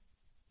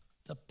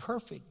 The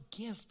perfect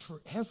gift for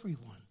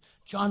everyone.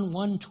 John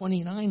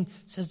 1:29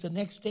 says the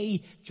next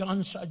day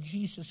John saw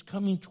Jesus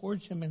coming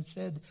towards him and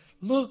said,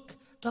 look,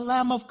 the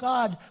Lamb of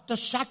God, the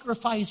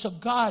sacrifice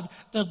of God,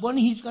 the one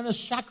he's going to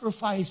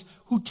sacrifice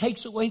who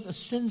takes away the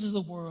sins of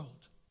the world.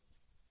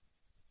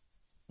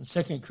 In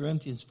 2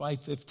 Corinthians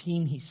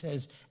 5:15 he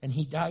says, and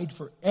he died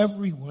for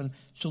everyone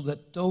so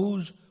that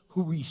those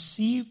who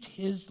received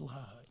his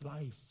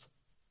life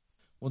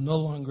will no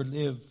longer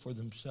live for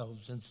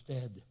themselves.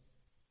 Instead,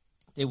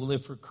 they will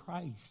live for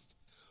Christ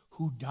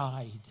who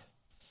died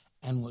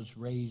and was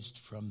raised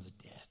from the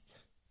dead.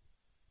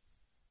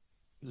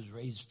 He was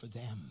raised for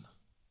them,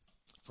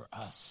 for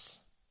us.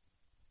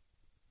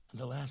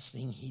 And the last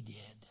thing he did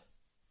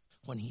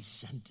when he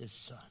sent his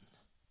son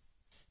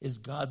is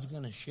God's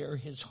going to share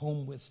his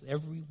home with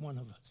every one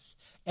of us,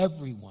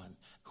 everyone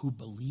who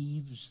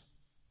believes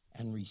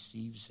and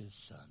receives his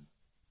son.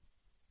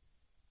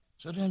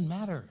 So it doesn't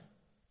matter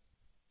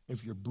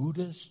if you're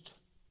Buddhist,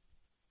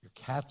 you're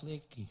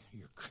Catholic,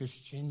 you're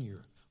Christian,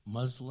 you're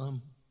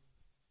Muslim,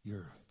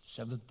 you're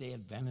Seventh-day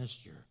Adventist,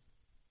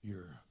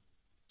 you're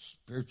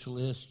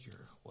spiritualist,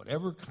 you're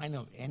whatever kind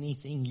of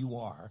anything you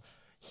are,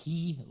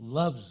 he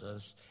loves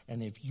us.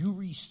 And if you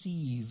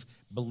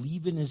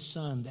believe in his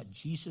son, that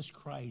Jesus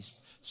Christ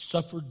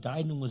suffered,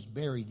 died, and was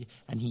buried,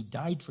 and he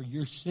died for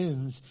your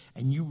sins,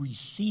 and you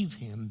receive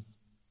him,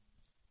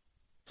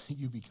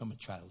 you become a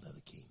child of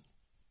the King.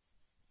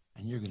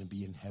 And you're going to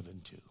be in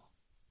heaven too.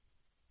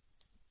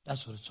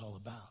 That's what it's all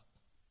about.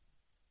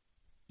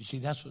 You see,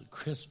 that's what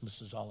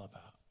Christmas is all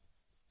about.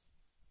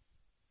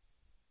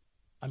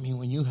 I mean,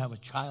 when you have a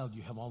child,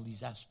 you have all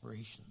these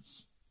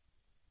aspirations.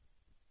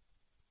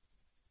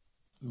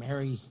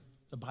 Mary,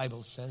 the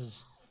Bible says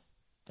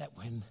that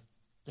when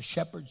the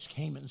shepherds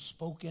came and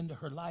spoke into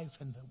her life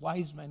and the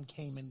wise men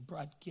came and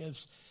brought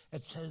gifts,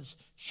 it says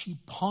she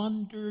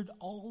pondered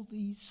all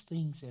these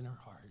things in her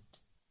heart,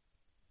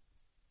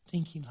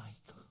 thinking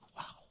like,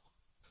 wow,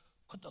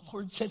 what the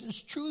Lord said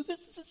is true. This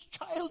is his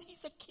child.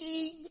 He's a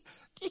king.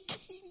 The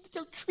king,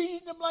 they're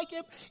treating him like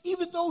him,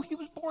 even though he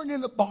was born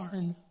in a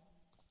barn.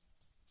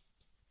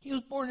 He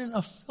was born in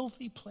a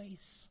filthy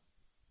place.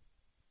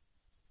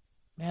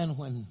 Man,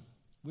 when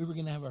we were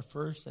going to have our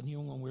first, and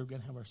even when we were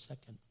going to have our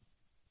second,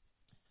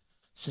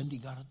 Cindy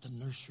got up the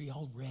nursery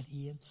all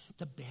ready and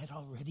the bed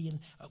all ready, and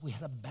we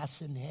had a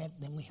bassinet,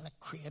 and then we had a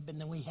crib,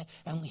 and then we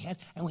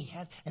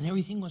had, and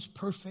everything was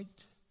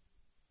perfect.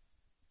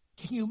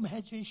 Can you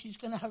imagine? She's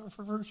going to have her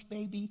first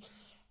baby,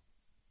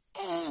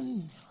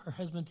 and her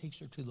husband takes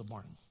her to the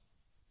barn.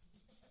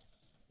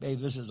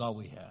 Babe, this is all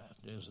we had.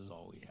 This is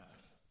all we had.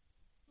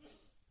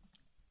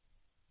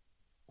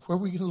 Where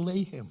are we going to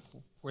lay him?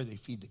 Where they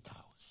feed the cows.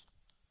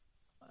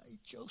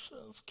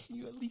 Joseph, can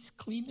you at least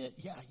clean it?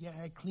 Yeah,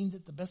 I cleaned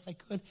it the best I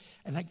could.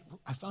 And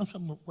I found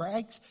some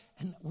rags,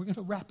 and we're going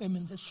to wrap him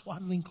in this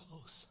swaddling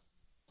clothes.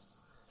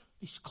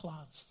 These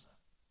cloths.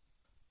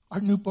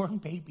 Our newborn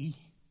baby.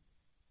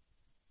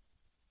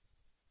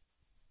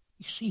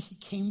 You see, he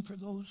came for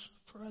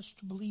us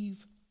to believe.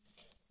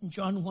 In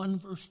John 1,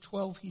 verse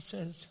 12, he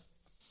says,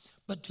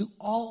 but to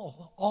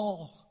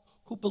all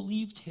who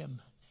believed him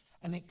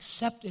and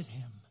accepted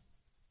him,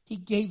 he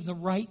gave the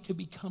right to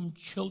become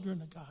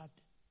children of God.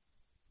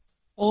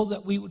 Oh,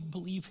 that we would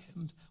believe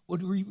him.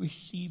 Would we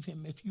receive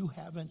him? If you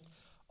haven't,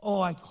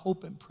 I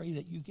hope and pray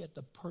that you get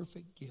the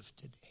perfect gift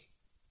today.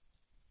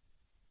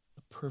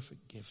 The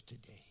perfect gift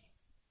today.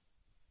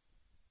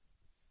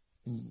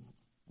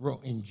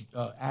 In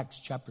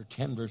Acts chapter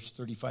 10, verse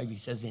 35, he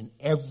says, in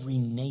every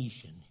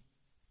nation,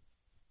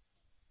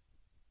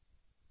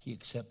 he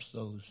accepts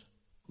those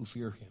who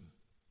fear him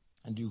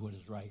and do what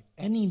is right.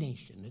 Any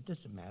nation, it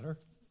doesn't matter.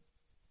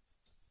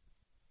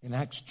 In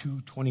Acts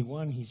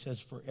 2:21, he says,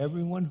 for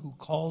everyone who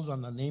calls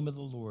on the name of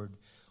the Lord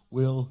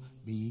will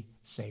be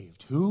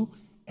saved. Who?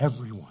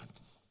 Everyone.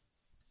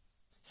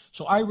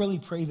 So I really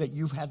pray that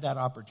you've had that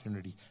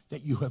opportunity,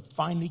 that you have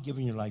finally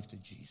given your life to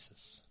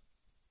Jesus.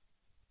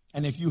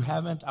 And if you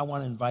haven't, I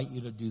want to invite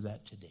you to do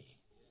that today.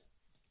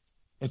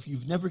 If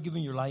you've never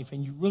given your life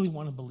and you really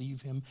want to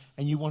believe him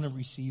and you want to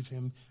receive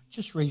him,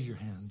 just raise your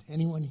hand.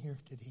 Anyone here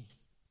today?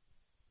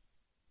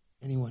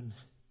 Anyone?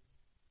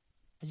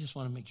 I just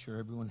want to make sure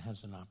everyone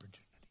has an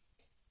opportunity.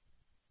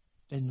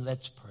 Then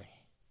let's pray.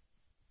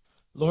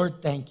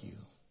 Lord, thank you.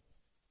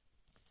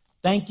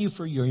 Thank you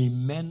for your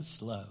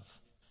immense love,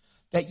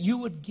 that you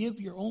would give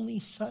your only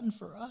son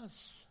for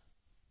us.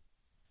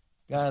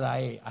 God,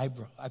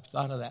 I've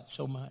thought of that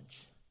so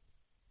much.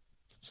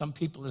 Some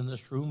people in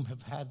this room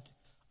have had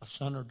a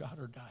son or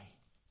daughter die.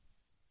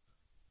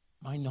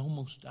 Mine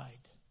almost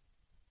died.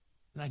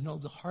 And I know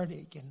the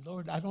heartache. And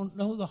Lord, I don't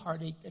know the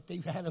heartache that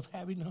they've had of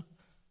having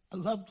a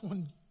loved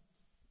one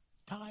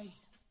die,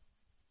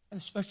 and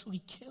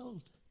especially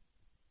killed.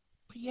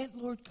 But yet,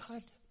 Lord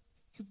God,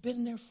 you've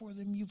been there for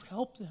them. You've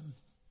helped them.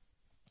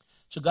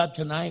 So God,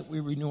 tonight we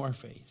renew our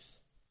faith.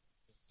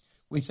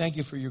 We thank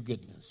you for your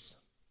goodness.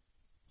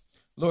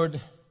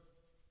 Lord,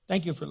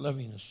 thank you for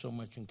loving us so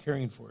much and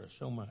caring for us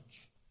so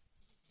much.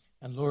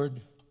 And Lord,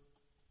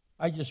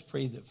 I just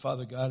pray that,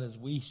 Father God, as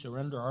we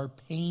surrender our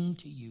pain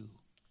to you,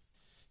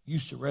 you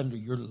surrender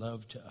your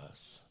love to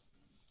us.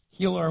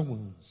 Heal our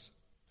wounds.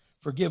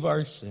 Forgive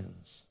our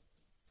sins.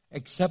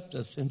 Accept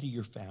us into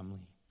your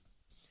family.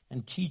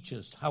 And teach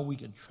us how we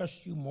can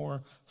trust you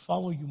more,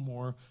 follow you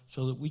more,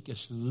 so that we can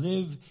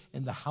live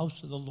in the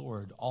house of the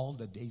Lord all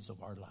the days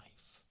of our life.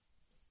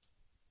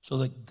 So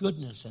that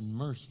goodness and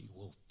mercy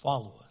will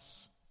follow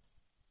us.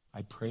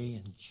 I pray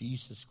in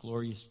Jesus'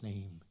 glorious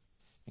name.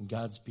 And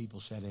God's people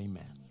said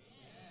amen.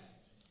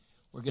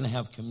 We're going to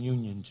have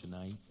communion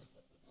tonight.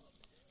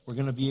 We're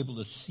going to be able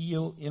to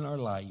seal in our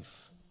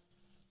life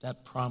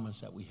that promise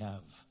that we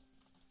have.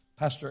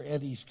 Pastor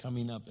Eddie's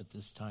coming up at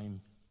this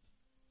time,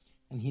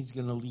 and he's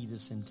going to lead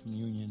us in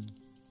communion.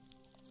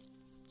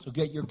 So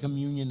get your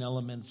communion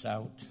elements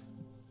out.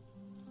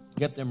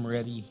 Get them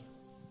ready.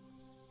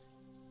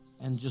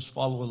 And just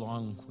follow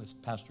along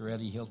with Pastor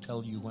Eddie. He'll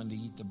tell you when to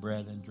eat the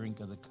bread and drink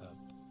of the cup.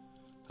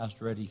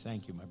 Pastor Eddie,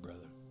 thank you, my brother.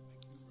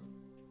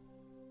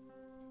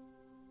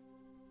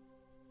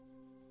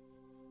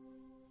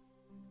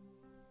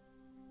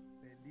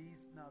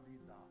 Feliz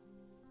Navidad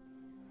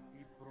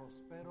y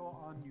prospero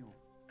año.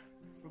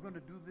 We're going to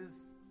do this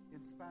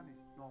in Spanish.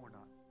 No, we're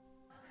not.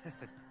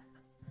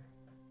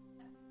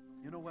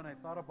 You know, when I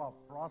thought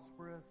about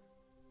prosperous,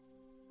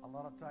 a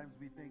lot of times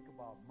we think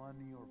about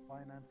money or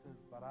finances,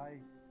 but I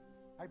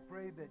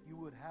pray that you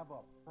would have a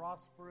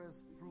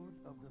prosperous fruit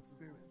of the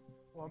Spirit.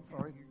 Oh, I'm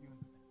sorry.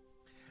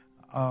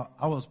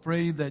 I was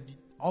praying that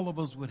all of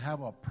us would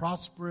have a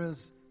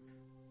prosperous,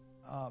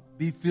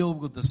 be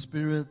filled with the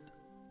Spirit,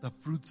 the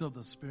fruits of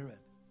the Spirit.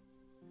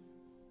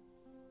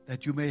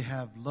 That you may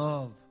have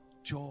love,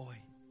 joy,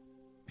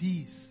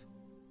 peace,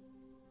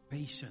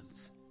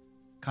 patience,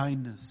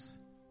 kindness,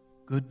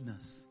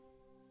 goodness,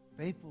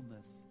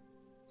 faithfulness,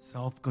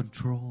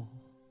 self-control,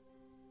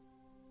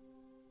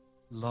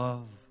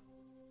 love.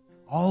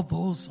 All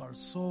those are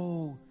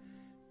so,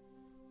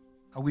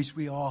 I wish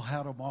we all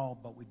had them all,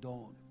 but we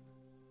don't.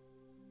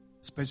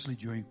 especially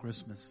during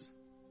Christmas,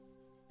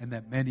 and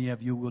that many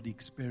of you will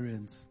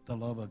experience the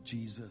love of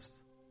Jesus.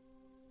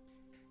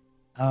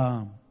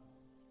 I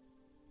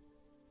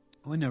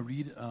want to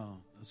read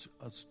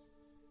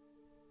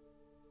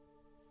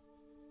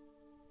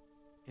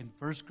in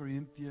 1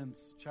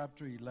 Corinthians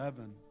chapter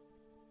 11.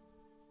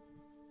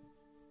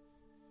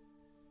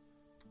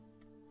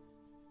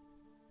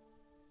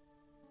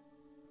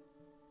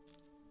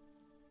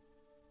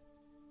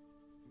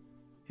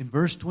 In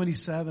verse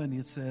 27,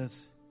 it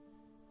says,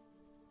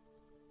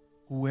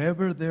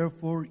 "Whoever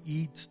therefore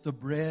eats the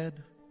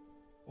bread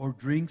or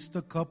drinks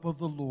the cup of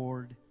the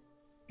Lord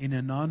in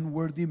an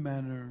unworthy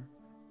manner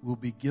will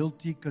be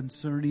guilty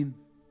concerning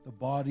the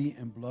body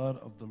and blood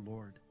of the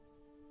Lord.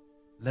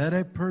 Let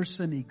a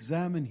person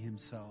examine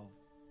himself,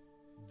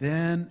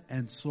 then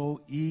and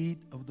so eat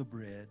of the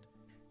bread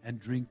and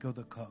drink of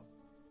the cup.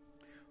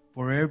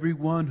 For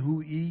everyone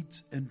who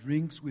eats and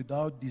drinks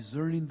without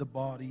discerning the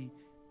body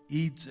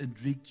eats and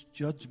drinks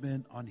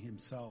judgment on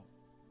himself.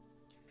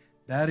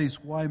 That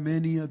is why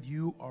many of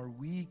you are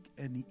weak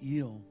and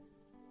ill,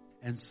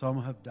 and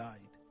some have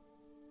died.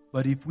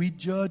 But if we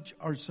judge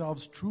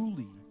ourselves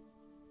truly,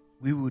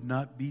 we would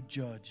not be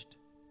judged.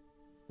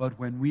 But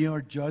when we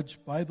are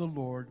judged by the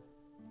Lord,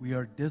 we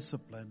are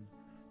disciplined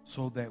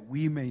so that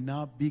we may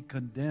not be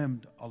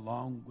condemned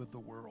along with the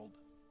world."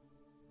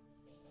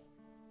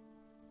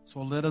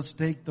 So let us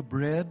take the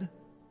bread.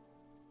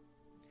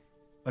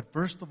 But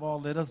first of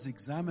all, let us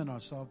examine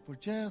ourselves for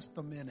just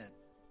a minute.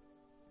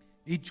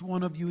 Each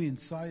one of you in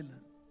silence,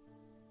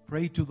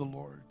 pray to the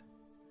Lord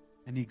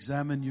and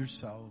examine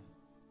yourself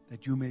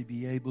that you may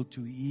be able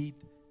to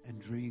eat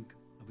and drink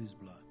of His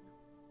blood.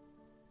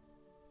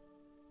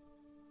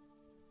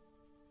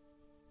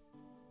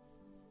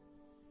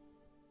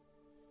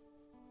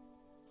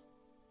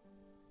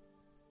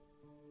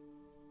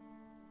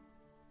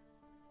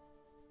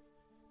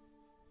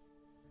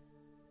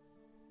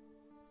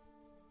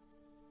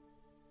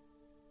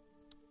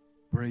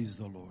 Praise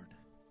the Lord.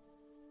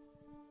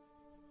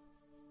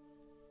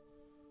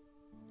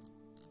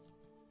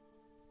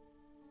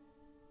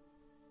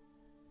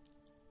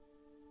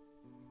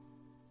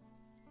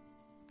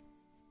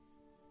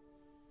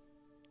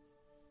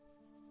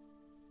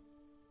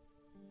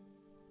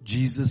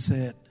 Jesus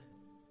said,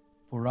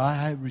 "For I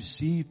have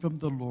received from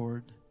the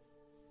Lord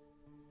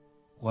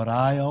what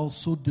I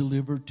also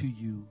delivered to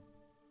you,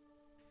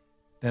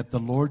 that the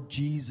Lord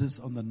Jesus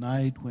on the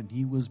night when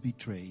He was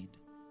betrayed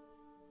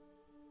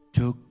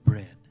took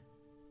bread,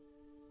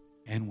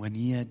 and when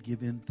He had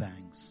given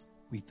thanks,"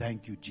 we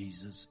thank you,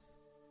 Jesus,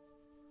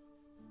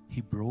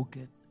 He broke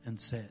it and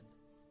said,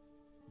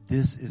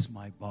 "This is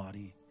my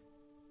body,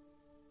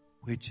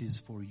 which is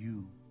for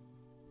you.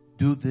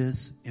 Do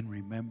this in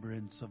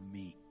remembrance of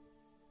me."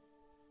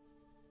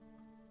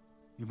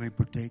 You may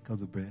partake of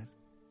the bread.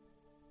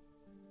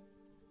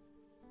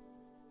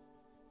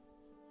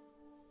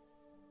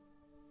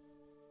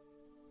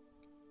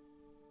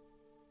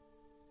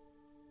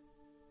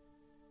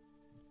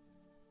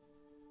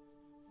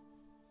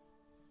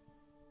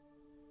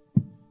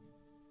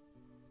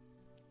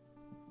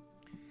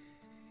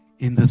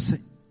 In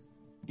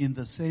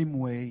the same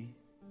way,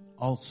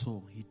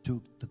 also He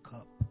took the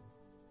cup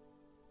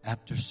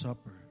after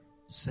supper,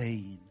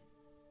 saying,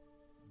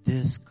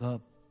 "This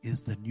cup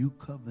is the new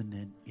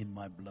covenant in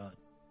my blood.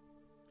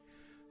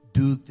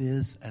 Do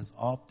this as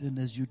often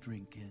as you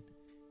drink it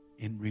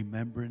in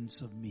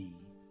remembrance of me.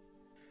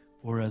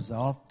 For as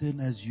often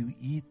as you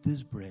eat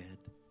this bread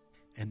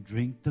and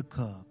drink the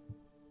cup,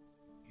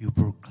 you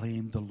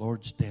proclaim the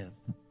Lord's death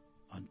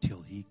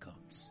until He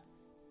comes."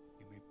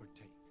 You may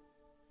partake.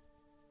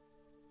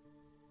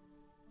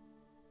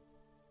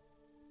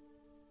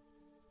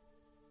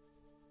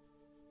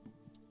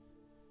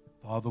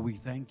 Father, we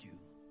thank you.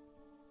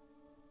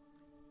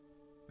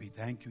 We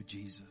thank you,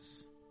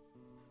 Jesus.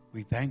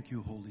 We thank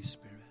you, Holy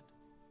Spirit.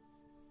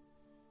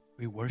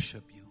 We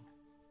worship you.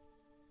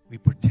 We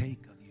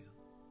partake of you.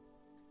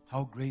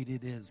 How great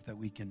it is that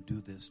we can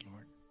do this,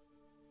 Lord.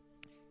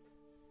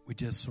 We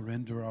just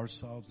surrender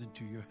ourselves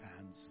into your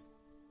hands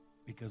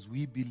because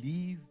we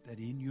believe that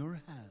in your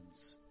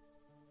hands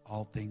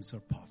all things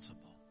are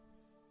possible.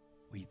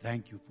 We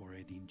thank you for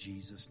it in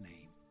Jesus'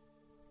 name.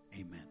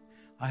 Amen.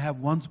 I have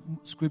one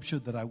scripture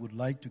that I would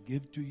like to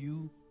give to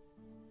you.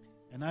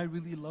 And I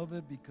really love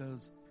it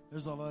because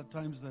there's a lot of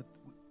times that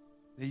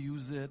they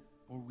use it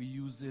or we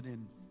use it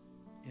in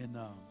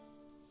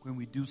when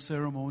we do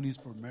ceremonies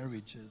for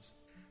marriages.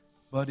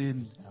 But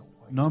in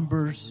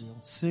Numbers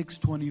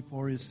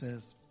 6:24 it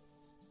says,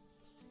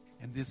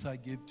 "And this I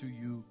give to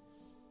you,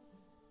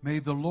 may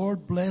the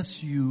Lord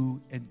bless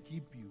you and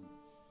keep you.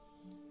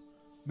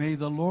 May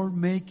the Lord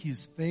make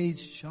His face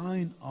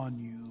shine on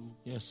you."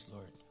 Yes,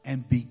 Lord.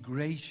 "And be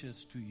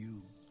gracious to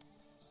you.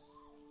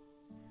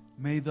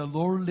 May the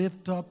Lord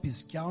lift up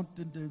His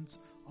countenance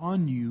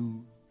on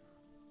you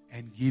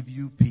and give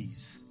you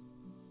peace."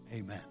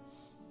 Amen.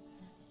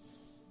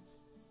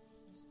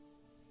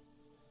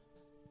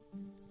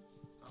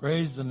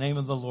 Praise the name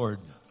of the Lord.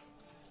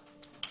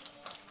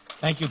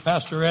 Thank you,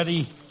 Pastor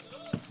Eddie.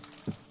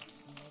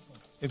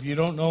 If you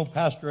don't know,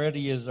 Pastor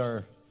Eddie is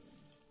our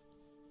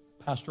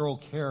pastoral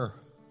care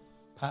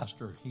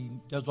pastor. He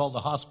does all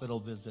the hospital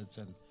visits.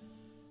 And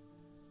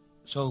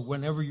so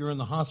whenever you're in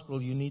the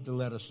hospital, you need to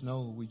let us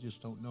know. We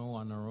just don't know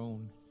on our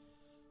own.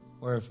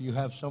 Or if you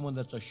have someone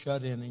that's a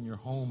shut-in in your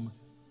home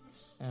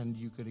and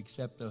you could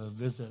accept a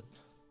visit,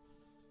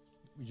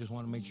 we just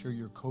want to make sure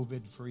you're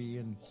COVID-free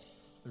and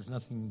there's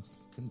nothing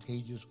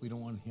contagious. We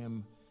don't want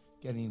him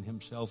getting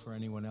himself or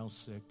anyone else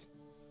sick.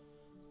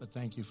 But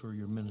thank you for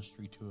your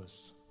ministry to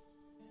us.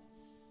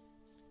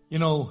 You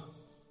know,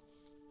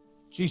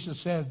 Jesus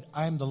said,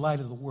 I am the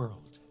light of the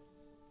world.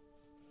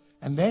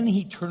 And then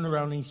he turned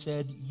around and he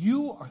said,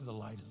 you are the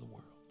light of the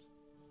world.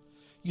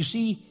 You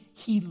see,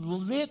 he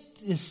lit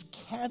this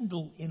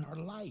candle in our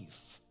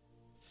life.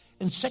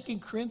 In 2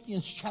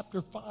 Corinthians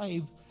chapter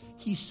 5,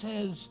 he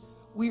says,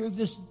 we are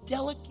this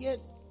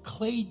delicate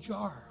clay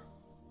jar,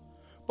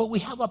 but we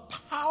have a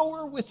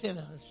power within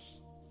us,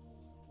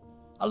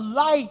 a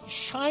light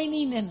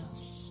shining in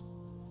us,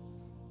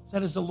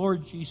 that is the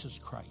Lord Jesus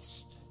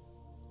Christ.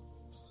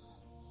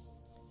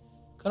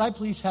 Could I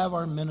please have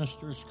our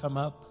ministers come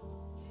up?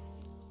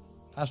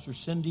 Pastor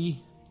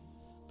Cindy,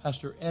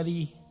 Pastor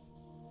Eddie,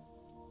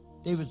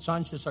 David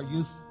Sanchez, our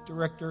youth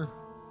director,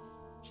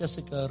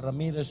 Jessica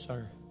Ramirez,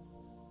 our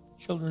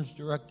children's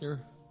director,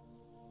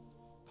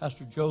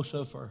 Pastor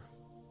Joseph, our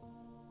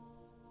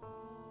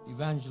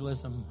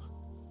evangelism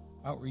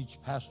outreach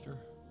pastor,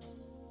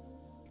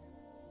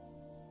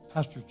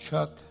 Pastor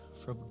Chuck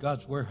from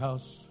God's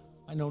Warehouse.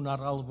 I know not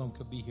all of them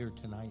could be here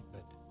tonight,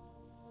 but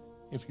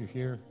if you're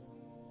here,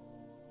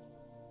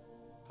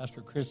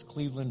 Pastor Chris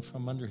Cleveland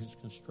from Under His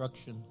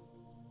Construction,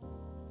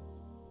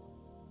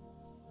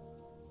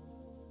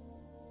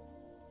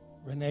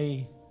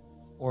 Renee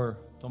or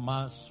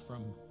Tomas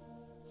from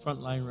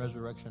Frontline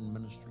Resurrection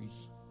Ministries.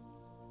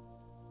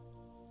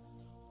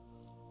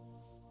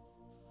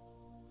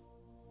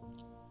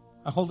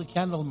 I hold a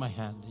candle in my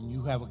hand, and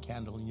you have a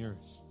candle in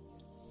yours.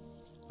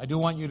 I do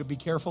want you to be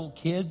careful.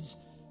 Kids,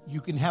 you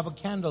can have a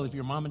candle if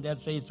your mom and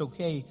dad say it's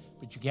okay,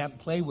 but you can't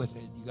play with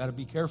it. You got to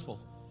be careful.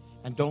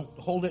 And don't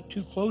hold it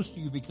too close to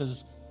you,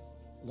 because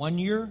one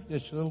year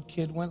this little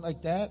kid went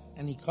like that,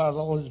 and he caught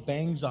all his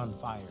bangs on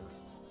fire.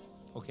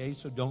 Okay,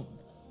 so don't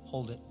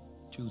hold it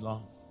too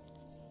long.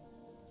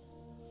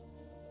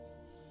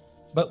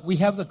 But we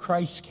have the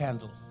Christ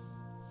candle.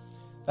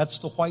 That's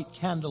the white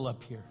candle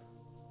up here.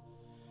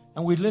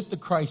 And we lit the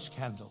Christ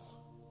candle.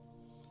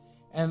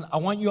 And I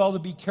want you all to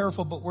be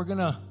careful, but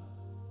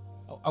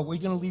are we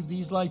going to leave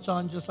these lights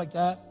on just like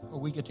that? Or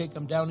we could take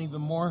them down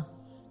even more?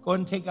 Go ahead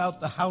and take out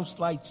the house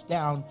lights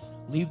down.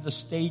 Leave the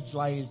stage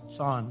lights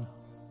on.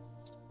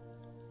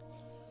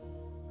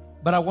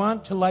 But I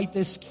want to light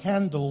this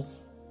candle.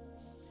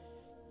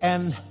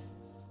 And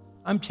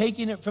I'm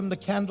taking it from the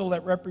candle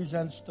that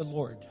represents the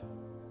Lord.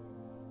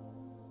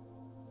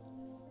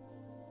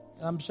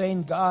 And I'm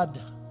saying, God,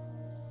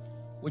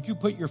 would you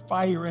put your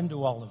fire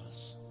into all of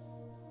us?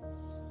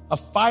 A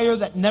fire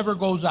that never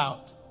goes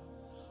out.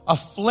 A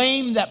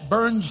flame that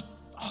burns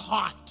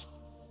hot.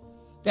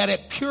 That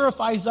it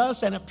purifies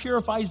us and it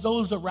purifies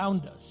those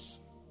around us.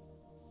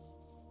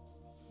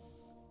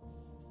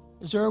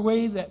 Is there a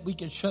way that we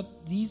could shut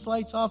these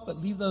lights off but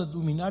leave the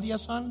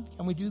luminarias on?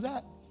 Can we do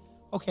that?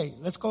 Okay,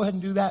 let's go ahead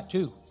and do that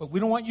too. But we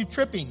don't want you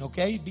tripping,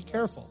 okay? Be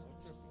careful.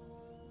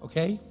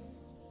 Okay?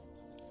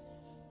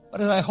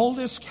 But as I hold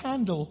this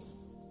candle,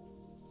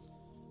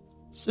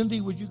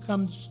 Cindy, would you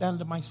come stand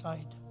to my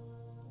side?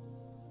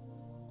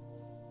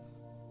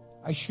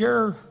 I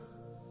share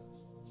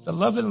the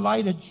love and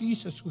light of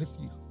Jesus with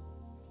you.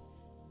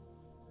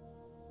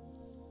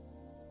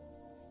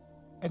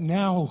 And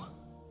now,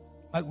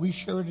 like we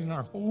share it in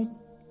our home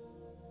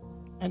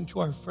and to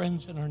our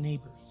friends and our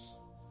neighbors,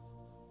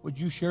 would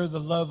you share the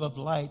love of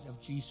light of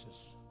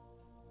Jesus?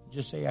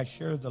 Just say, I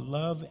share the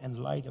love and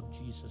light of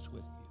Jesus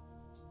with you.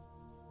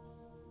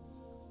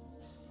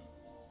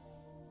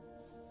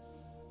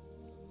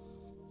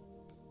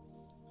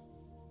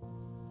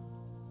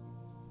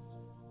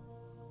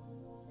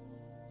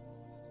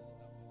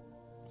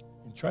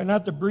 And try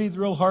not to breathe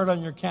real hard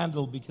on your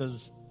candle,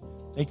 because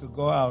they could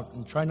go out,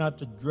 and try not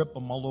to drip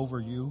them all over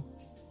you.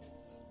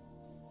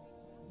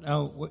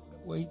 Now,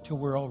 wait till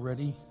we're all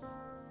ready.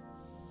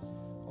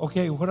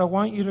 Okay, what I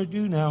want you to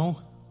do now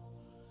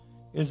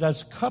is,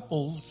 as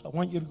couples, I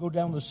want you to go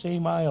down the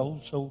same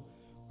aisle, so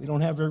we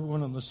don't have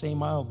everyone on the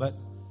same aisle, but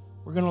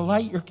we're going to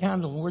light your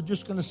candle, and we're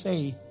just going to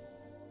say,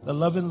 the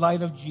love and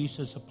light of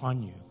Jesus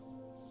upon you.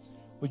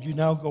 Would you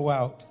now go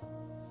out?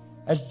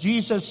 As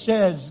Jesus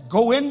says,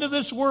 go into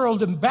this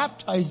world and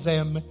baptize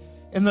them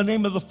in the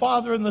name of the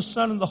Father and the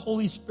Son and the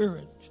Holy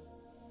Spirit,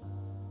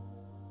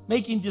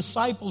 making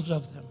disciples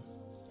of them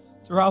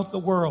throughout the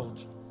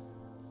world.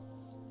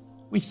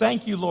 We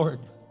thank you, Lord,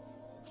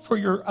 for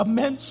your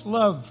immense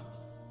love.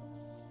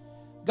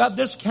 God,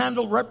 this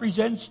candle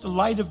represents the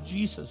light of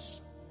Jesus.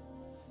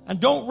 And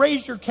don't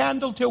raise your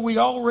candle till we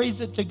all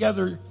raise it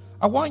together.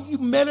 I want you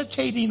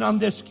meditating on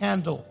this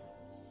candle.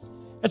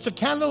 It's a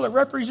candle that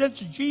represents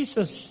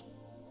Jesus.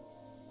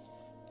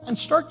 And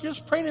start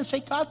just praying and say,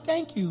 God,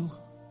 thank you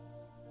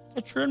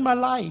that you're in my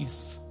life.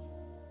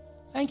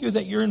 Thank you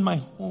that you're in my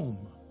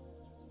home.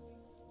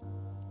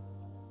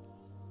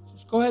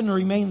 Just go ahead and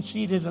remain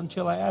seated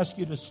until I ask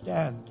you to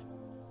stand.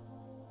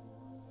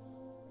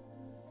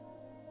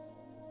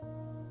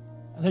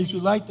 And as you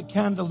light the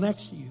candle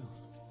next to you,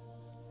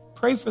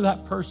 pray for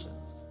that person.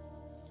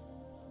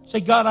 Say,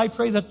 God, I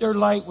pray that their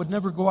light would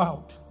never go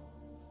out.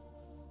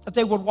 That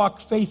they would walk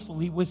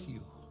faithfully with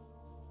you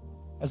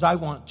as I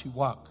want to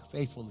walk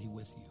faithfully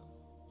with you.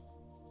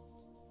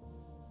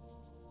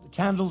 The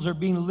candles are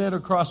being lit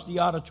across the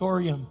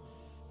auditorium,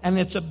 and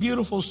it's a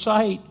beautiful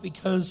sight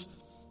because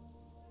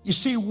you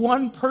see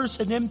one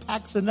person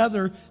impacts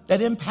another,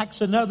 that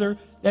impacts another,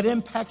 that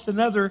impacts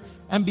another,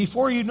 and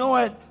before you know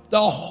it, the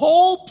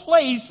whole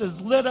place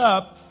is lit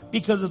up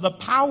because of the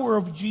power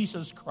of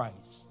Jesus Christ.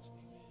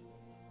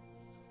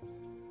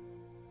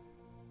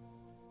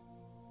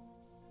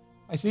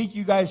 I think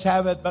you guys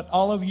have it, but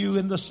all of you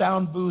in the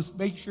sound booth,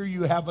 make sure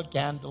you have a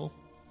candle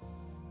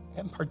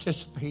and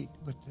participate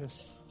with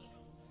this.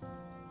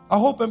 I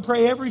hope and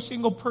pray every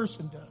single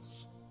person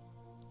does.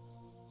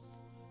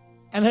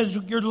 And as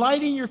you're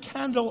lighting your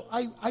candle,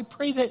 I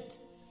pray that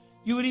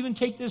you would even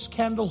take this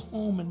candle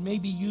home and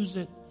maybe use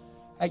it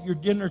at your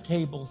dinner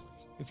table,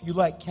 if you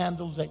light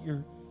candles at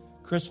your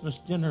Christmas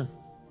dinner.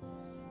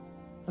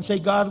 And say,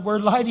 God, we're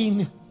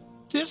lighting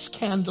this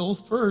candle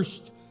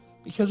first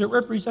because it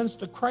represents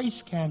the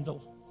Christ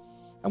candle.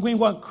 And we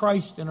want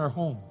Christ in our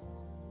home.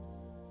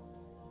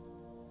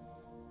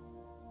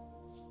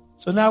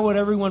 So now would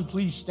everyone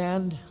please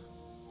stand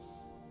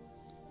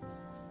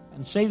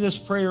and say this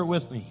prayer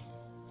with me.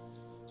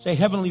 Say,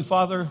 Heavenly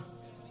Father,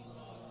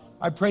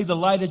 I pray the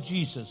light of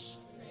Jesus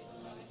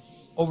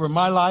over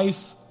my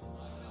life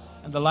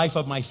and the life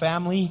of my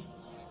family,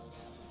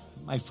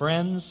 my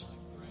friends,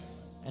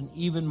 and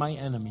even my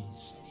enemies.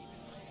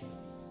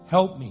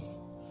 Help me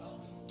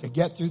to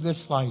get through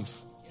this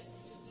life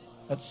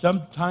that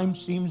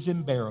sometimes seems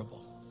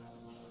unbearable.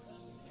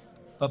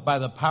 But by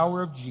the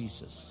power of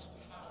Jesus,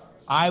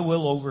 I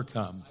will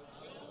overcome.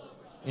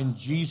 In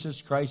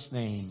Jesus Christ's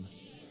name,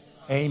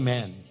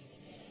 amen.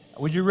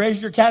 Would you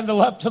raise your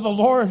candle up to the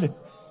Lord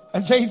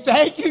and say,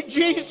 thank you,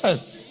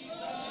 Jesus.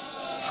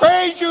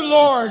 Praise you,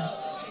 Lord.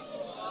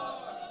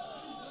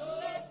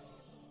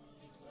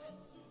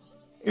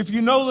 If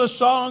you know the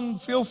song,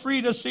 feel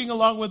free to sing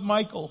along with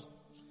Michael.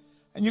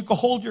 And you can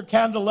hold your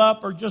candle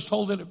up or just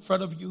hold it in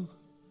front of you.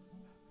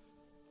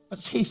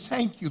 But say,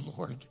 thank you,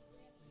 Lord.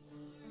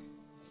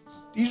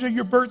 These are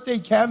your birthday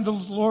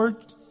candles, Lord.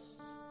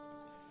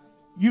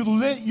 You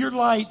lit your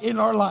light in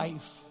our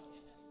life.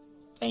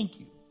 Thank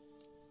you.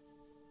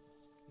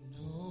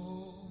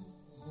 No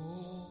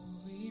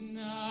holy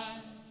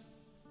night,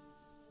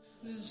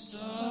 the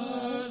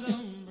stars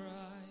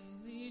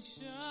brightly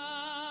shine.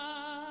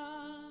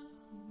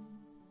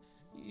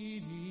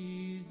 It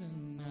is the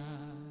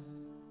night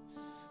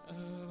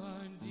of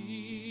our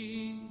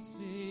dear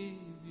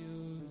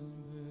Savior's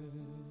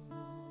birth.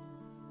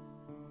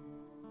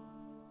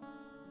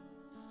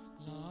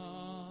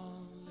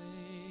 Long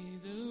lay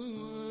the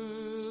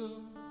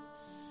world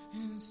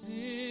in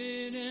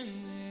sin and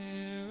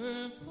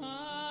error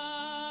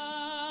pine,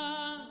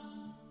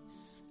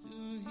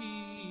 till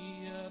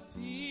He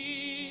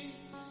appeared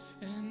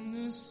and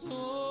the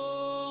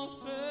soul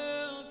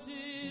felt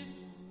His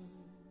word.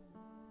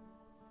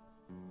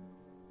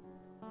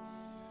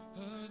 A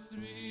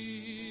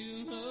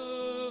thrill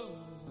of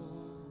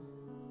hope,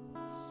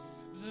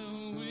 the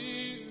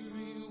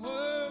weary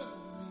world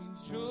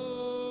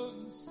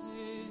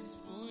rejoices,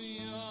 for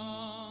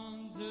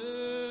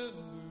yonder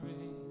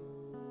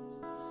breaks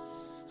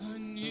a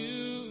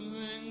new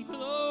and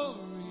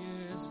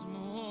glorious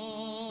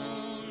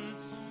morn.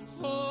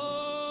 Fall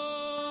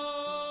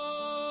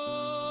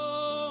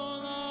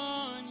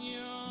on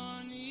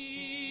your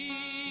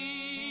knees,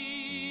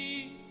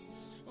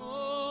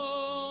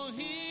 oh,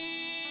 hear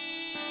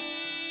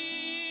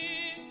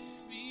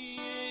the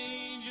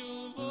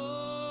angel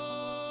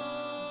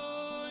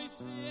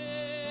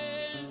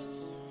voices,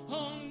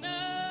 oh,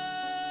 night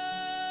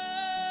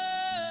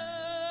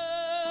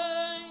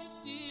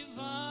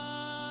divine,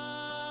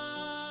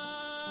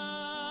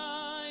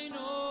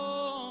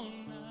 oh,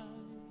 night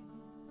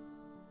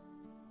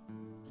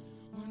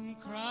when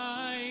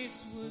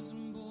Christ was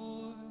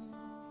born,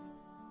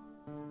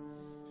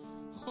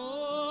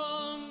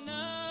 oh,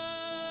 night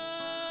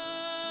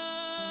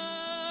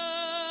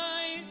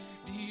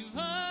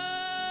divine,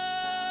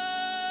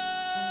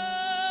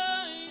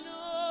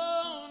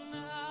 oh,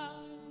 night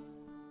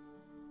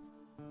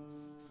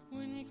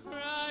when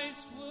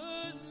Christ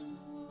was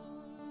born.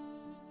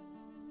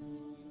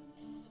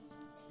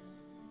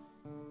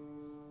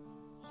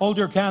 Hold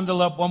your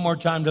candle up one more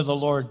time to the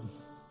Lord.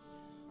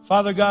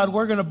 Father God,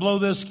 we're going to blow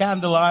this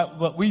candle out,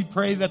 but we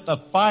pray that the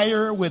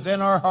fire within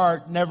our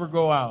heart never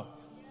go out.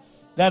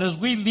 That as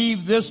we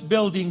leave this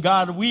building,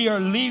 God, we are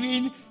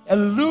leaving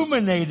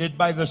illuminated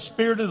by the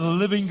Spirit of the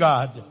living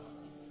God.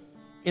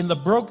 In the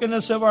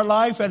brokenness of our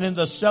life and in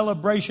the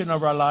celebration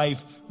of our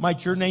life,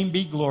 might your name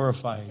be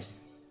glorified.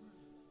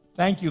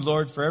 Thank you,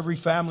 Lord, for every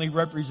family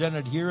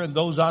represented here and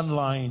those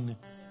online.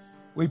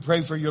 We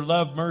pray for your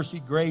love, mercy,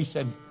 grace,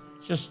 and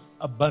just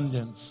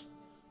abundance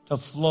to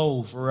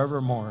flow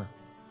forevermore.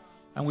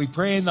 And we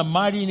pray in the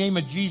mighty name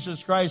of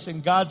Jesus Christ,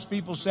 and God's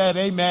people said,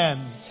 amen.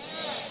 Amen.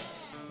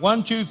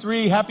 1, 2,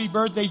 3. Happy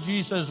birthday,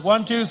 Jesus.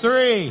 1, 2, 3.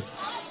 Happy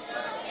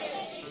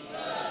birthday,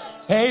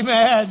 Jesus.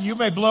 Amen. You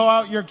may blow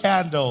out your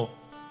candle.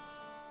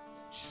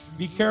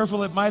 Be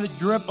careful. It might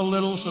drip a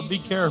little, so be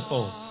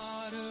careful.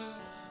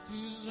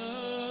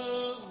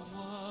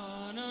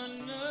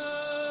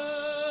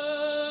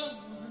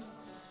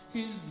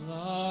 His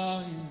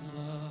law is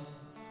love,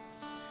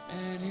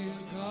 and His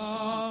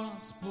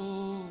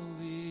gospel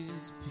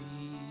is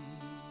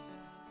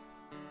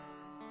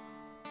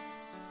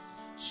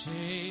peace.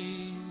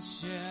 Chains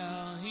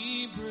shall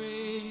He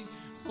break,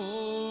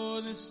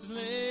 for the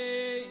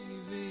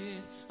slave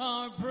is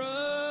our brother,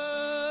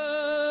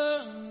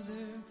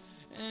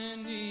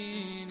 and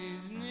in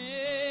His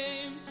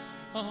name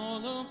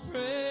all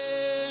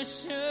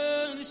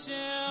oppression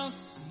shall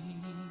cease.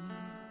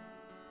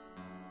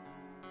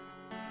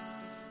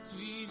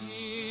 Sweet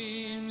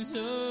hymns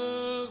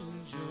of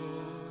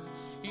joy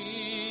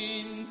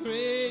in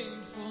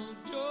grateful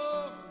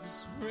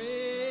joyous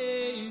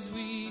praise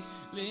we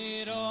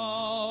let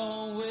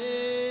all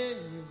within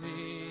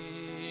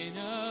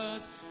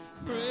us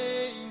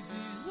praise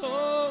His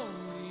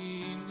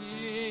holy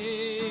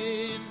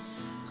name.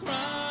 Christ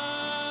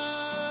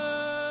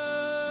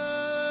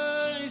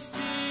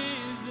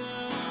is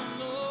the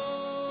Lord.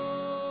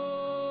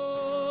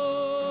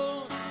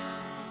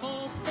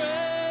 Oh,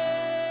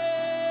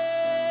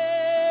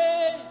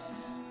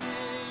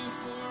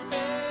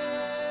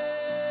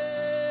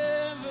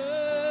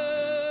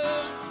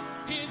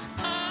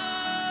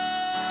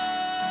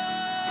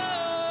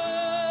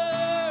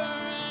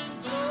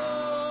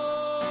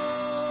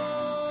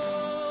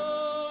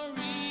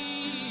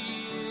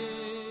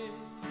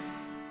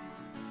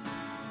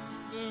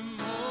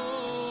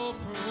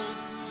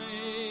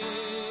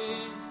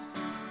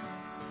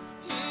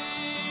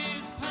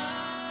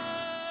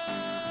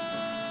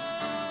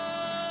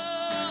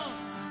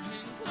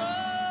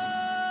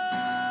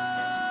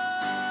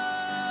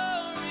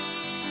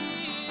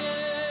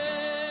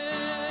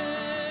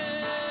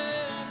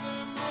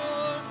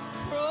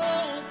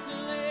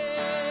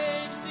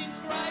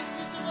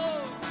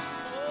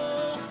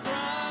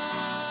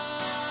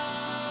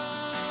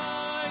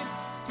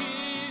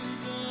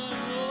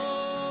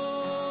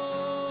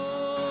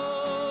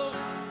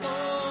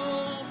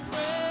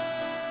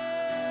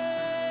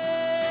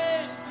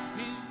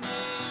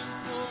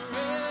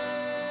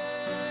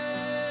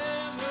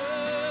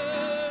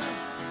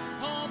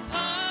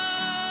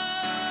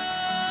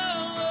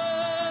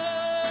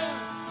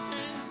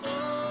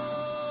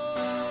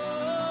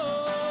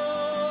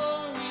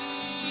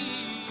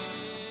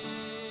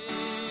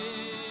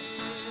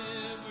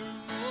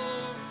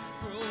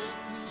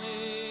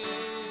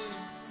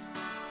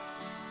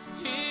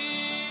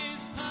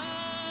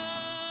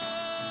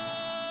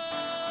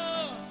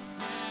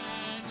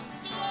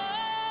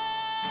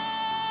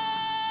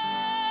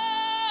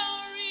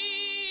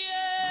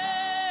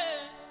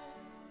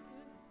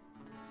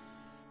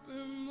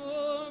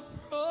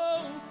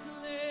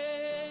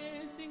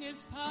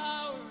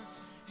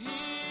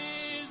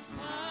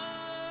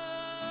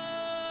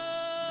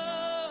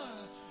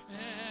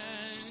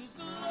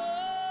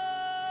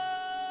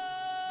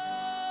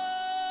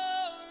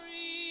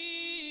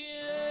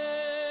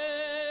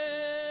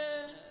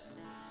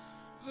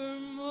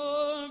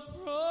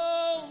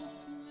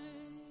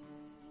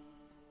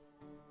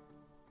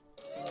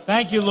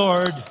 Thank you,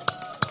 Lord.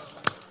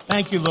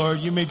 Thank you, Lord.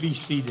 You may be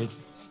seated.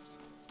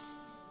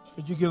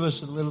 Could you give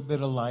us a little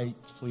bit of light,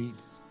 please?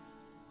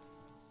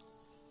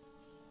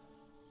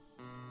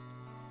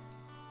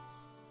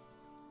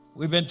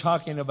 We've been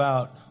talking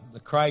about the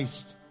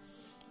Christ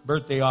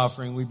birthday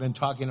offering. We've been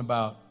talking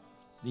about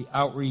the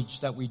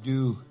outreach that we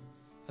do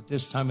at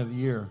this time of the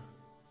year.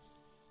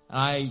 And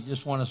I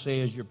just want to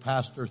say, as your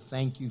pastor,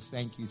 thank you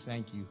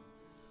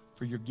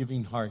for your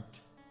giving heart.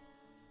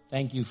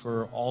 Thank you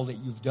for all that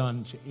you've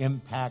done to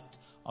impact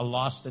a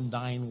lost and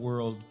dying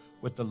world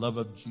with the love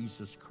of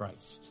Jesus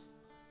Christ.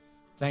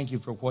 Thank you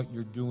for what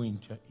you're doing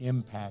to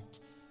impact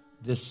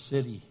this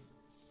city,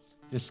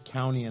 this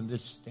county, and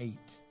this state.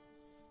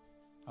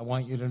 I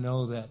want you to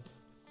know that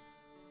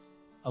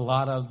a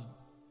lot of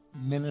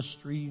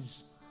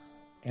ministries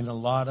and a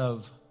lot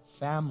of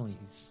families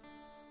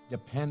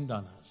depend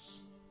on us.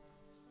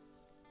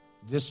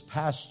 This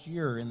past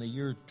year, in the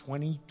year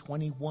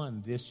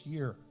 2021, this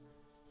year,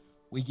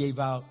 we gave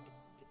out,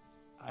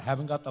 I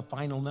haven't got the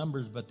final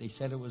numbers, but they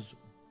said it was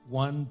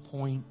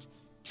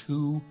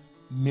 1.2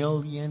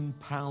 million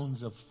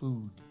pounds of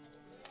food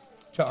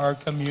to our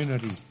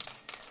community.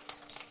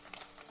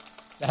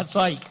 That's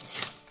like,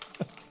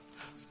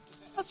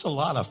 that's a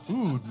lot of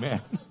food,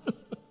 man.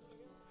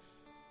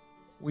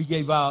 We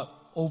gave out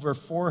over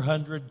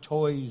 400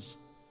 toys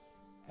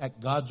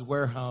at God's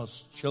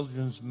Warehouse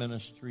Children's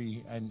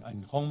Ministry and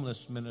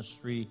homeless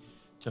ministry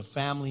to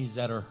families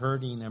that are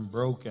hurting and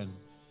broken.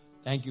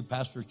 Thank you,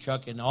 Pastor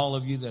Chuck, and all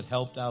of you that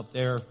helped out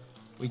there.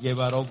 We gave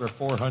out over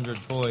 400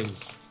 toys.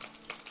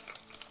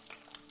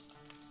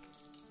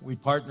 We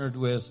partnered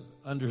with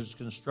Under His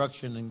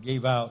Construction and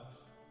gave out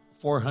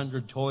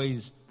 400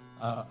 toys,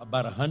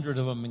 about 100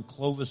 of them in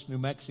Clovis, New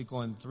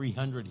Mexico, and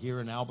 300 here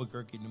in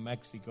Albuquerque, New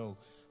Mexico.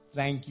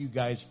 Thank you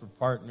guys for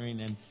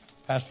partnering, and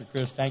Pastor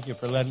Chris, thank you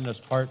for letting us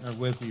partner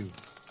with you.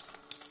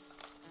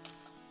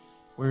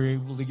 We're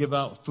able to give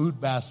out food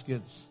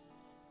baskets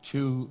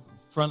to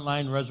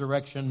Frontline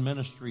Resurrection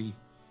Ministry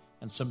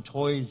and some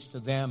toys to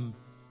them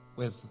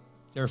with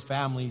their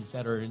families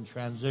that are in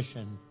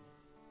transition.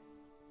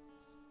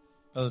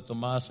 Brother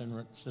Tomas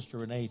and Sister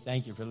Renee,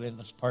 thank you for letting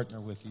us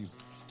partner with you.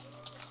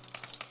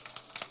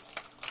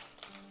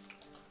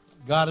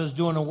 God is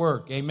doing a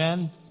work,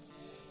 amen?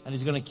 And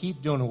He's going to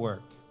keep doing a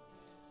work.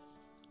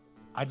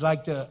 I'd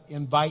like to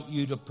invite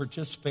you to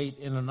participate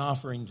in an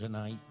offering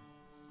tonight,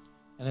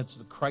 and it's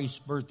the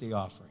Christ birthday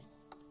offering.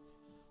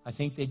 I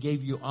think they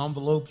gave you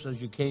envelopes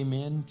as you came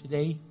in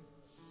today.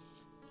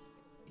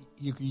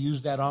 You can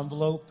use that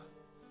envelope,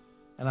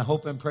 and I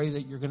hope and pray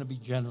that you're going to be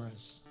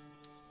generous.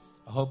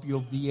 I hope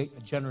you'll be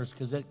generous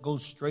because it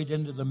goes straight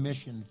into the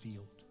mission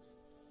field.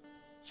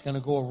 It's going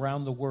to go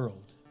around the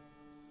world.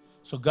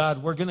 So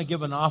God, we're going to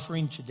give an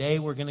offering today.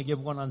 We're going to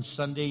give one on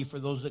Sunday for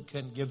those that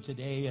couldn't give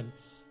today.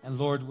 And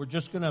Lord, we're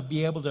just going to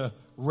be able to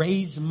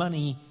raise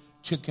money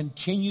to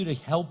continue to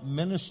help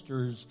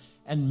ministers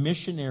and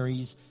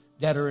missionaries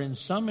that are in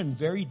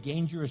very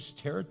dangerous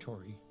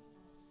territory.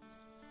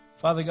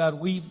 Father God,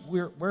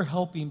 we're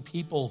helping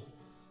people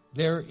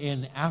there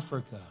in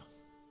Africa.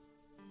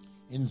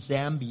 In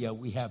Zambia,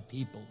 we have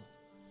people.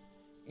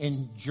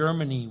 In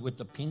Germany, with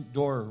the Pink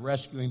Door,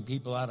 rescuing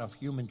people out of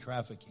human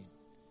trafficking.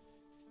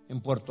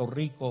 In Puerto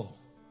Rico,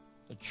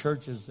 the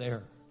churches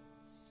there.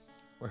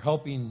 We're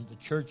helping the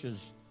churches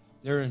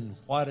there in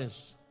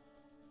Juarez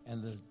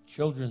and the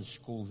children's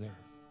school there.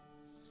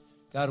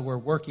 God, we're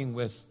working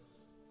with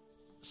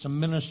some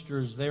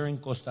ministers there in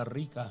Costa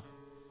Rica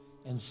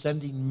and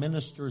sending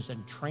ministers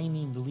and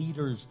training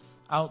leaders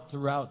out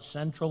throughout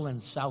Central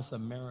and South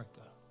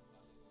America.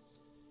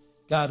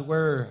 God,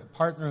 we're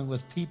partnering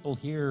with people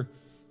here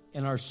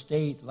in our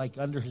state, like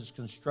Under His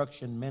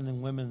Construction, Men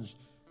and Women's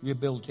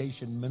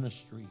Rehabilitation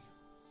Ministry,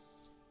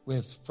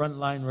 with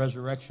Frontline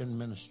Resurrection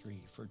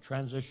Ministry for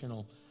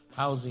transitional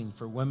housing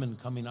for women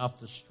coming off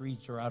the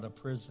streets or out of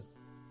prison.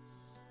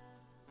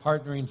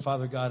 Partnering,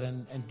 Father God,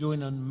 and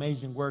doing an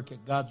amazing work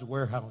at God's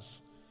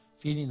Warehouse,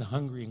 feeding the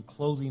hungry and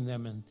clothing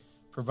them and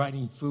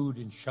providing food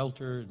and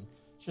shelter and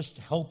just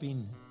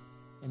helping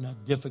in a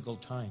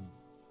difficult time.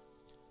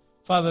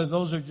 Father,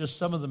 those are just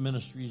some of the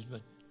ministries,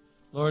 but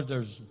Lord,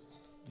 there's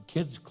the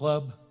Kids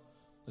Club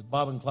with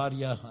Bob and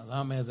Claudia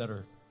Adame that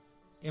are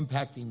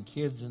impacting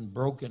kids in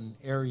broken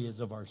areas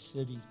of our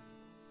city.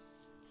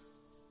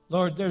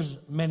 Lord, there's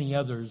many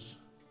others,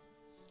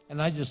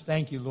 and I just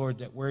thank you, Lord,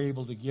 that we're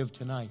able to give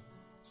tonight.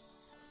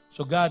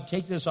 So God,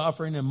 take this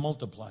offering and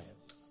multiply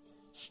it.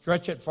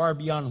 Stretch it far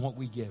beyond what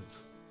we give.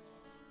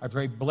 I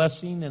pray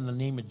blessing in the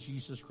name of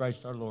Jesus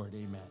Christ our Lord.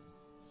 Amen.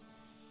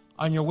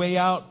 On your way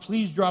out,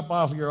 please drop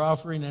off your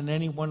offering in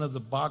any one of the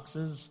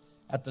boxes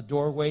at the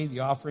doorway,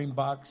 the offering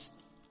box.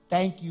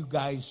 Thank you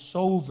guys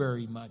so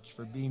very much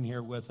for being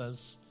here with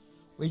us.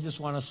 We just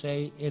want to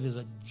say it is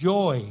a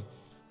joy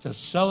to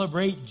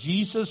celebrate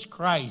Jesus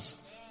Christ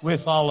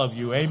with all of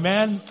you.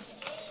 Amen.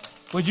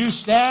 Would you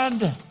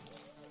stand?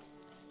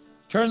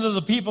 Turn to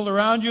the people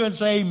around you and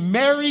say,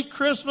 Merry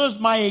Christmas.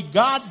 May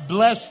God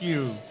bless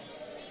you.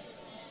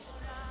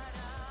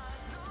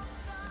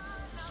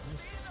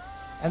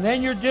 And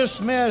then you're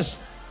dismissed.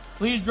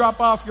 Please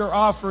drop off your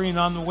offering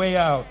on the way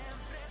out.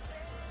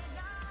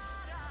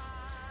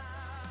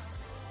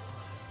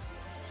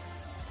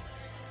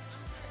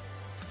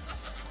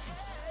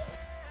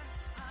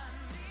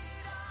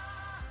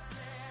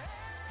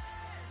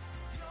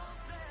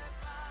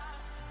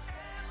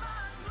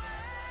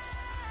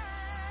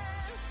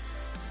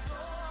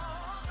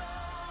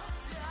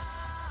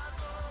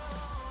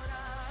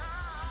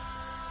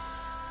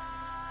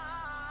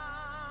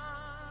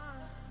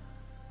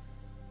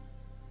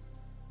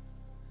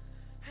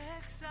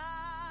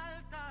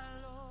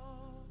 Exáltalo.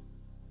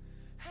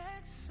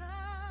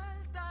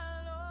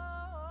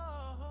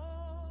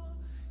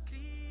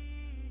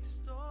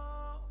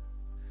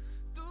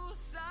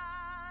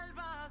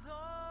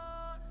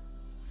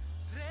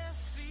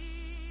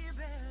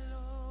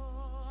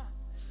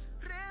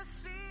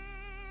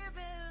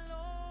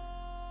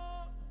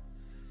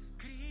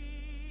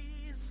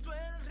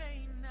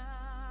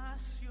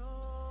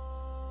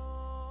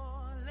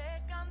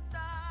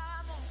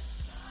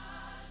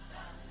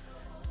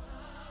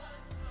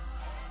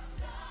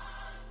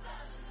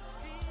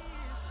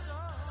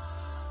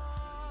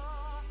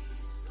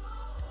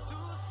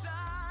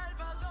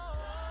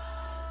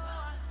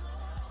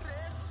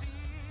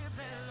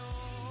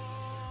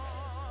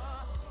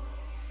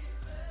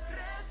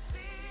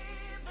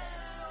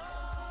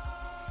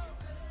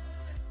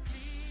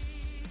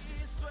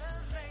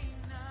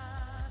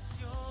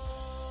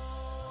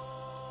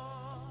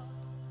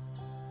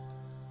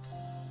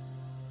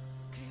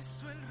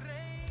 hizo el rey.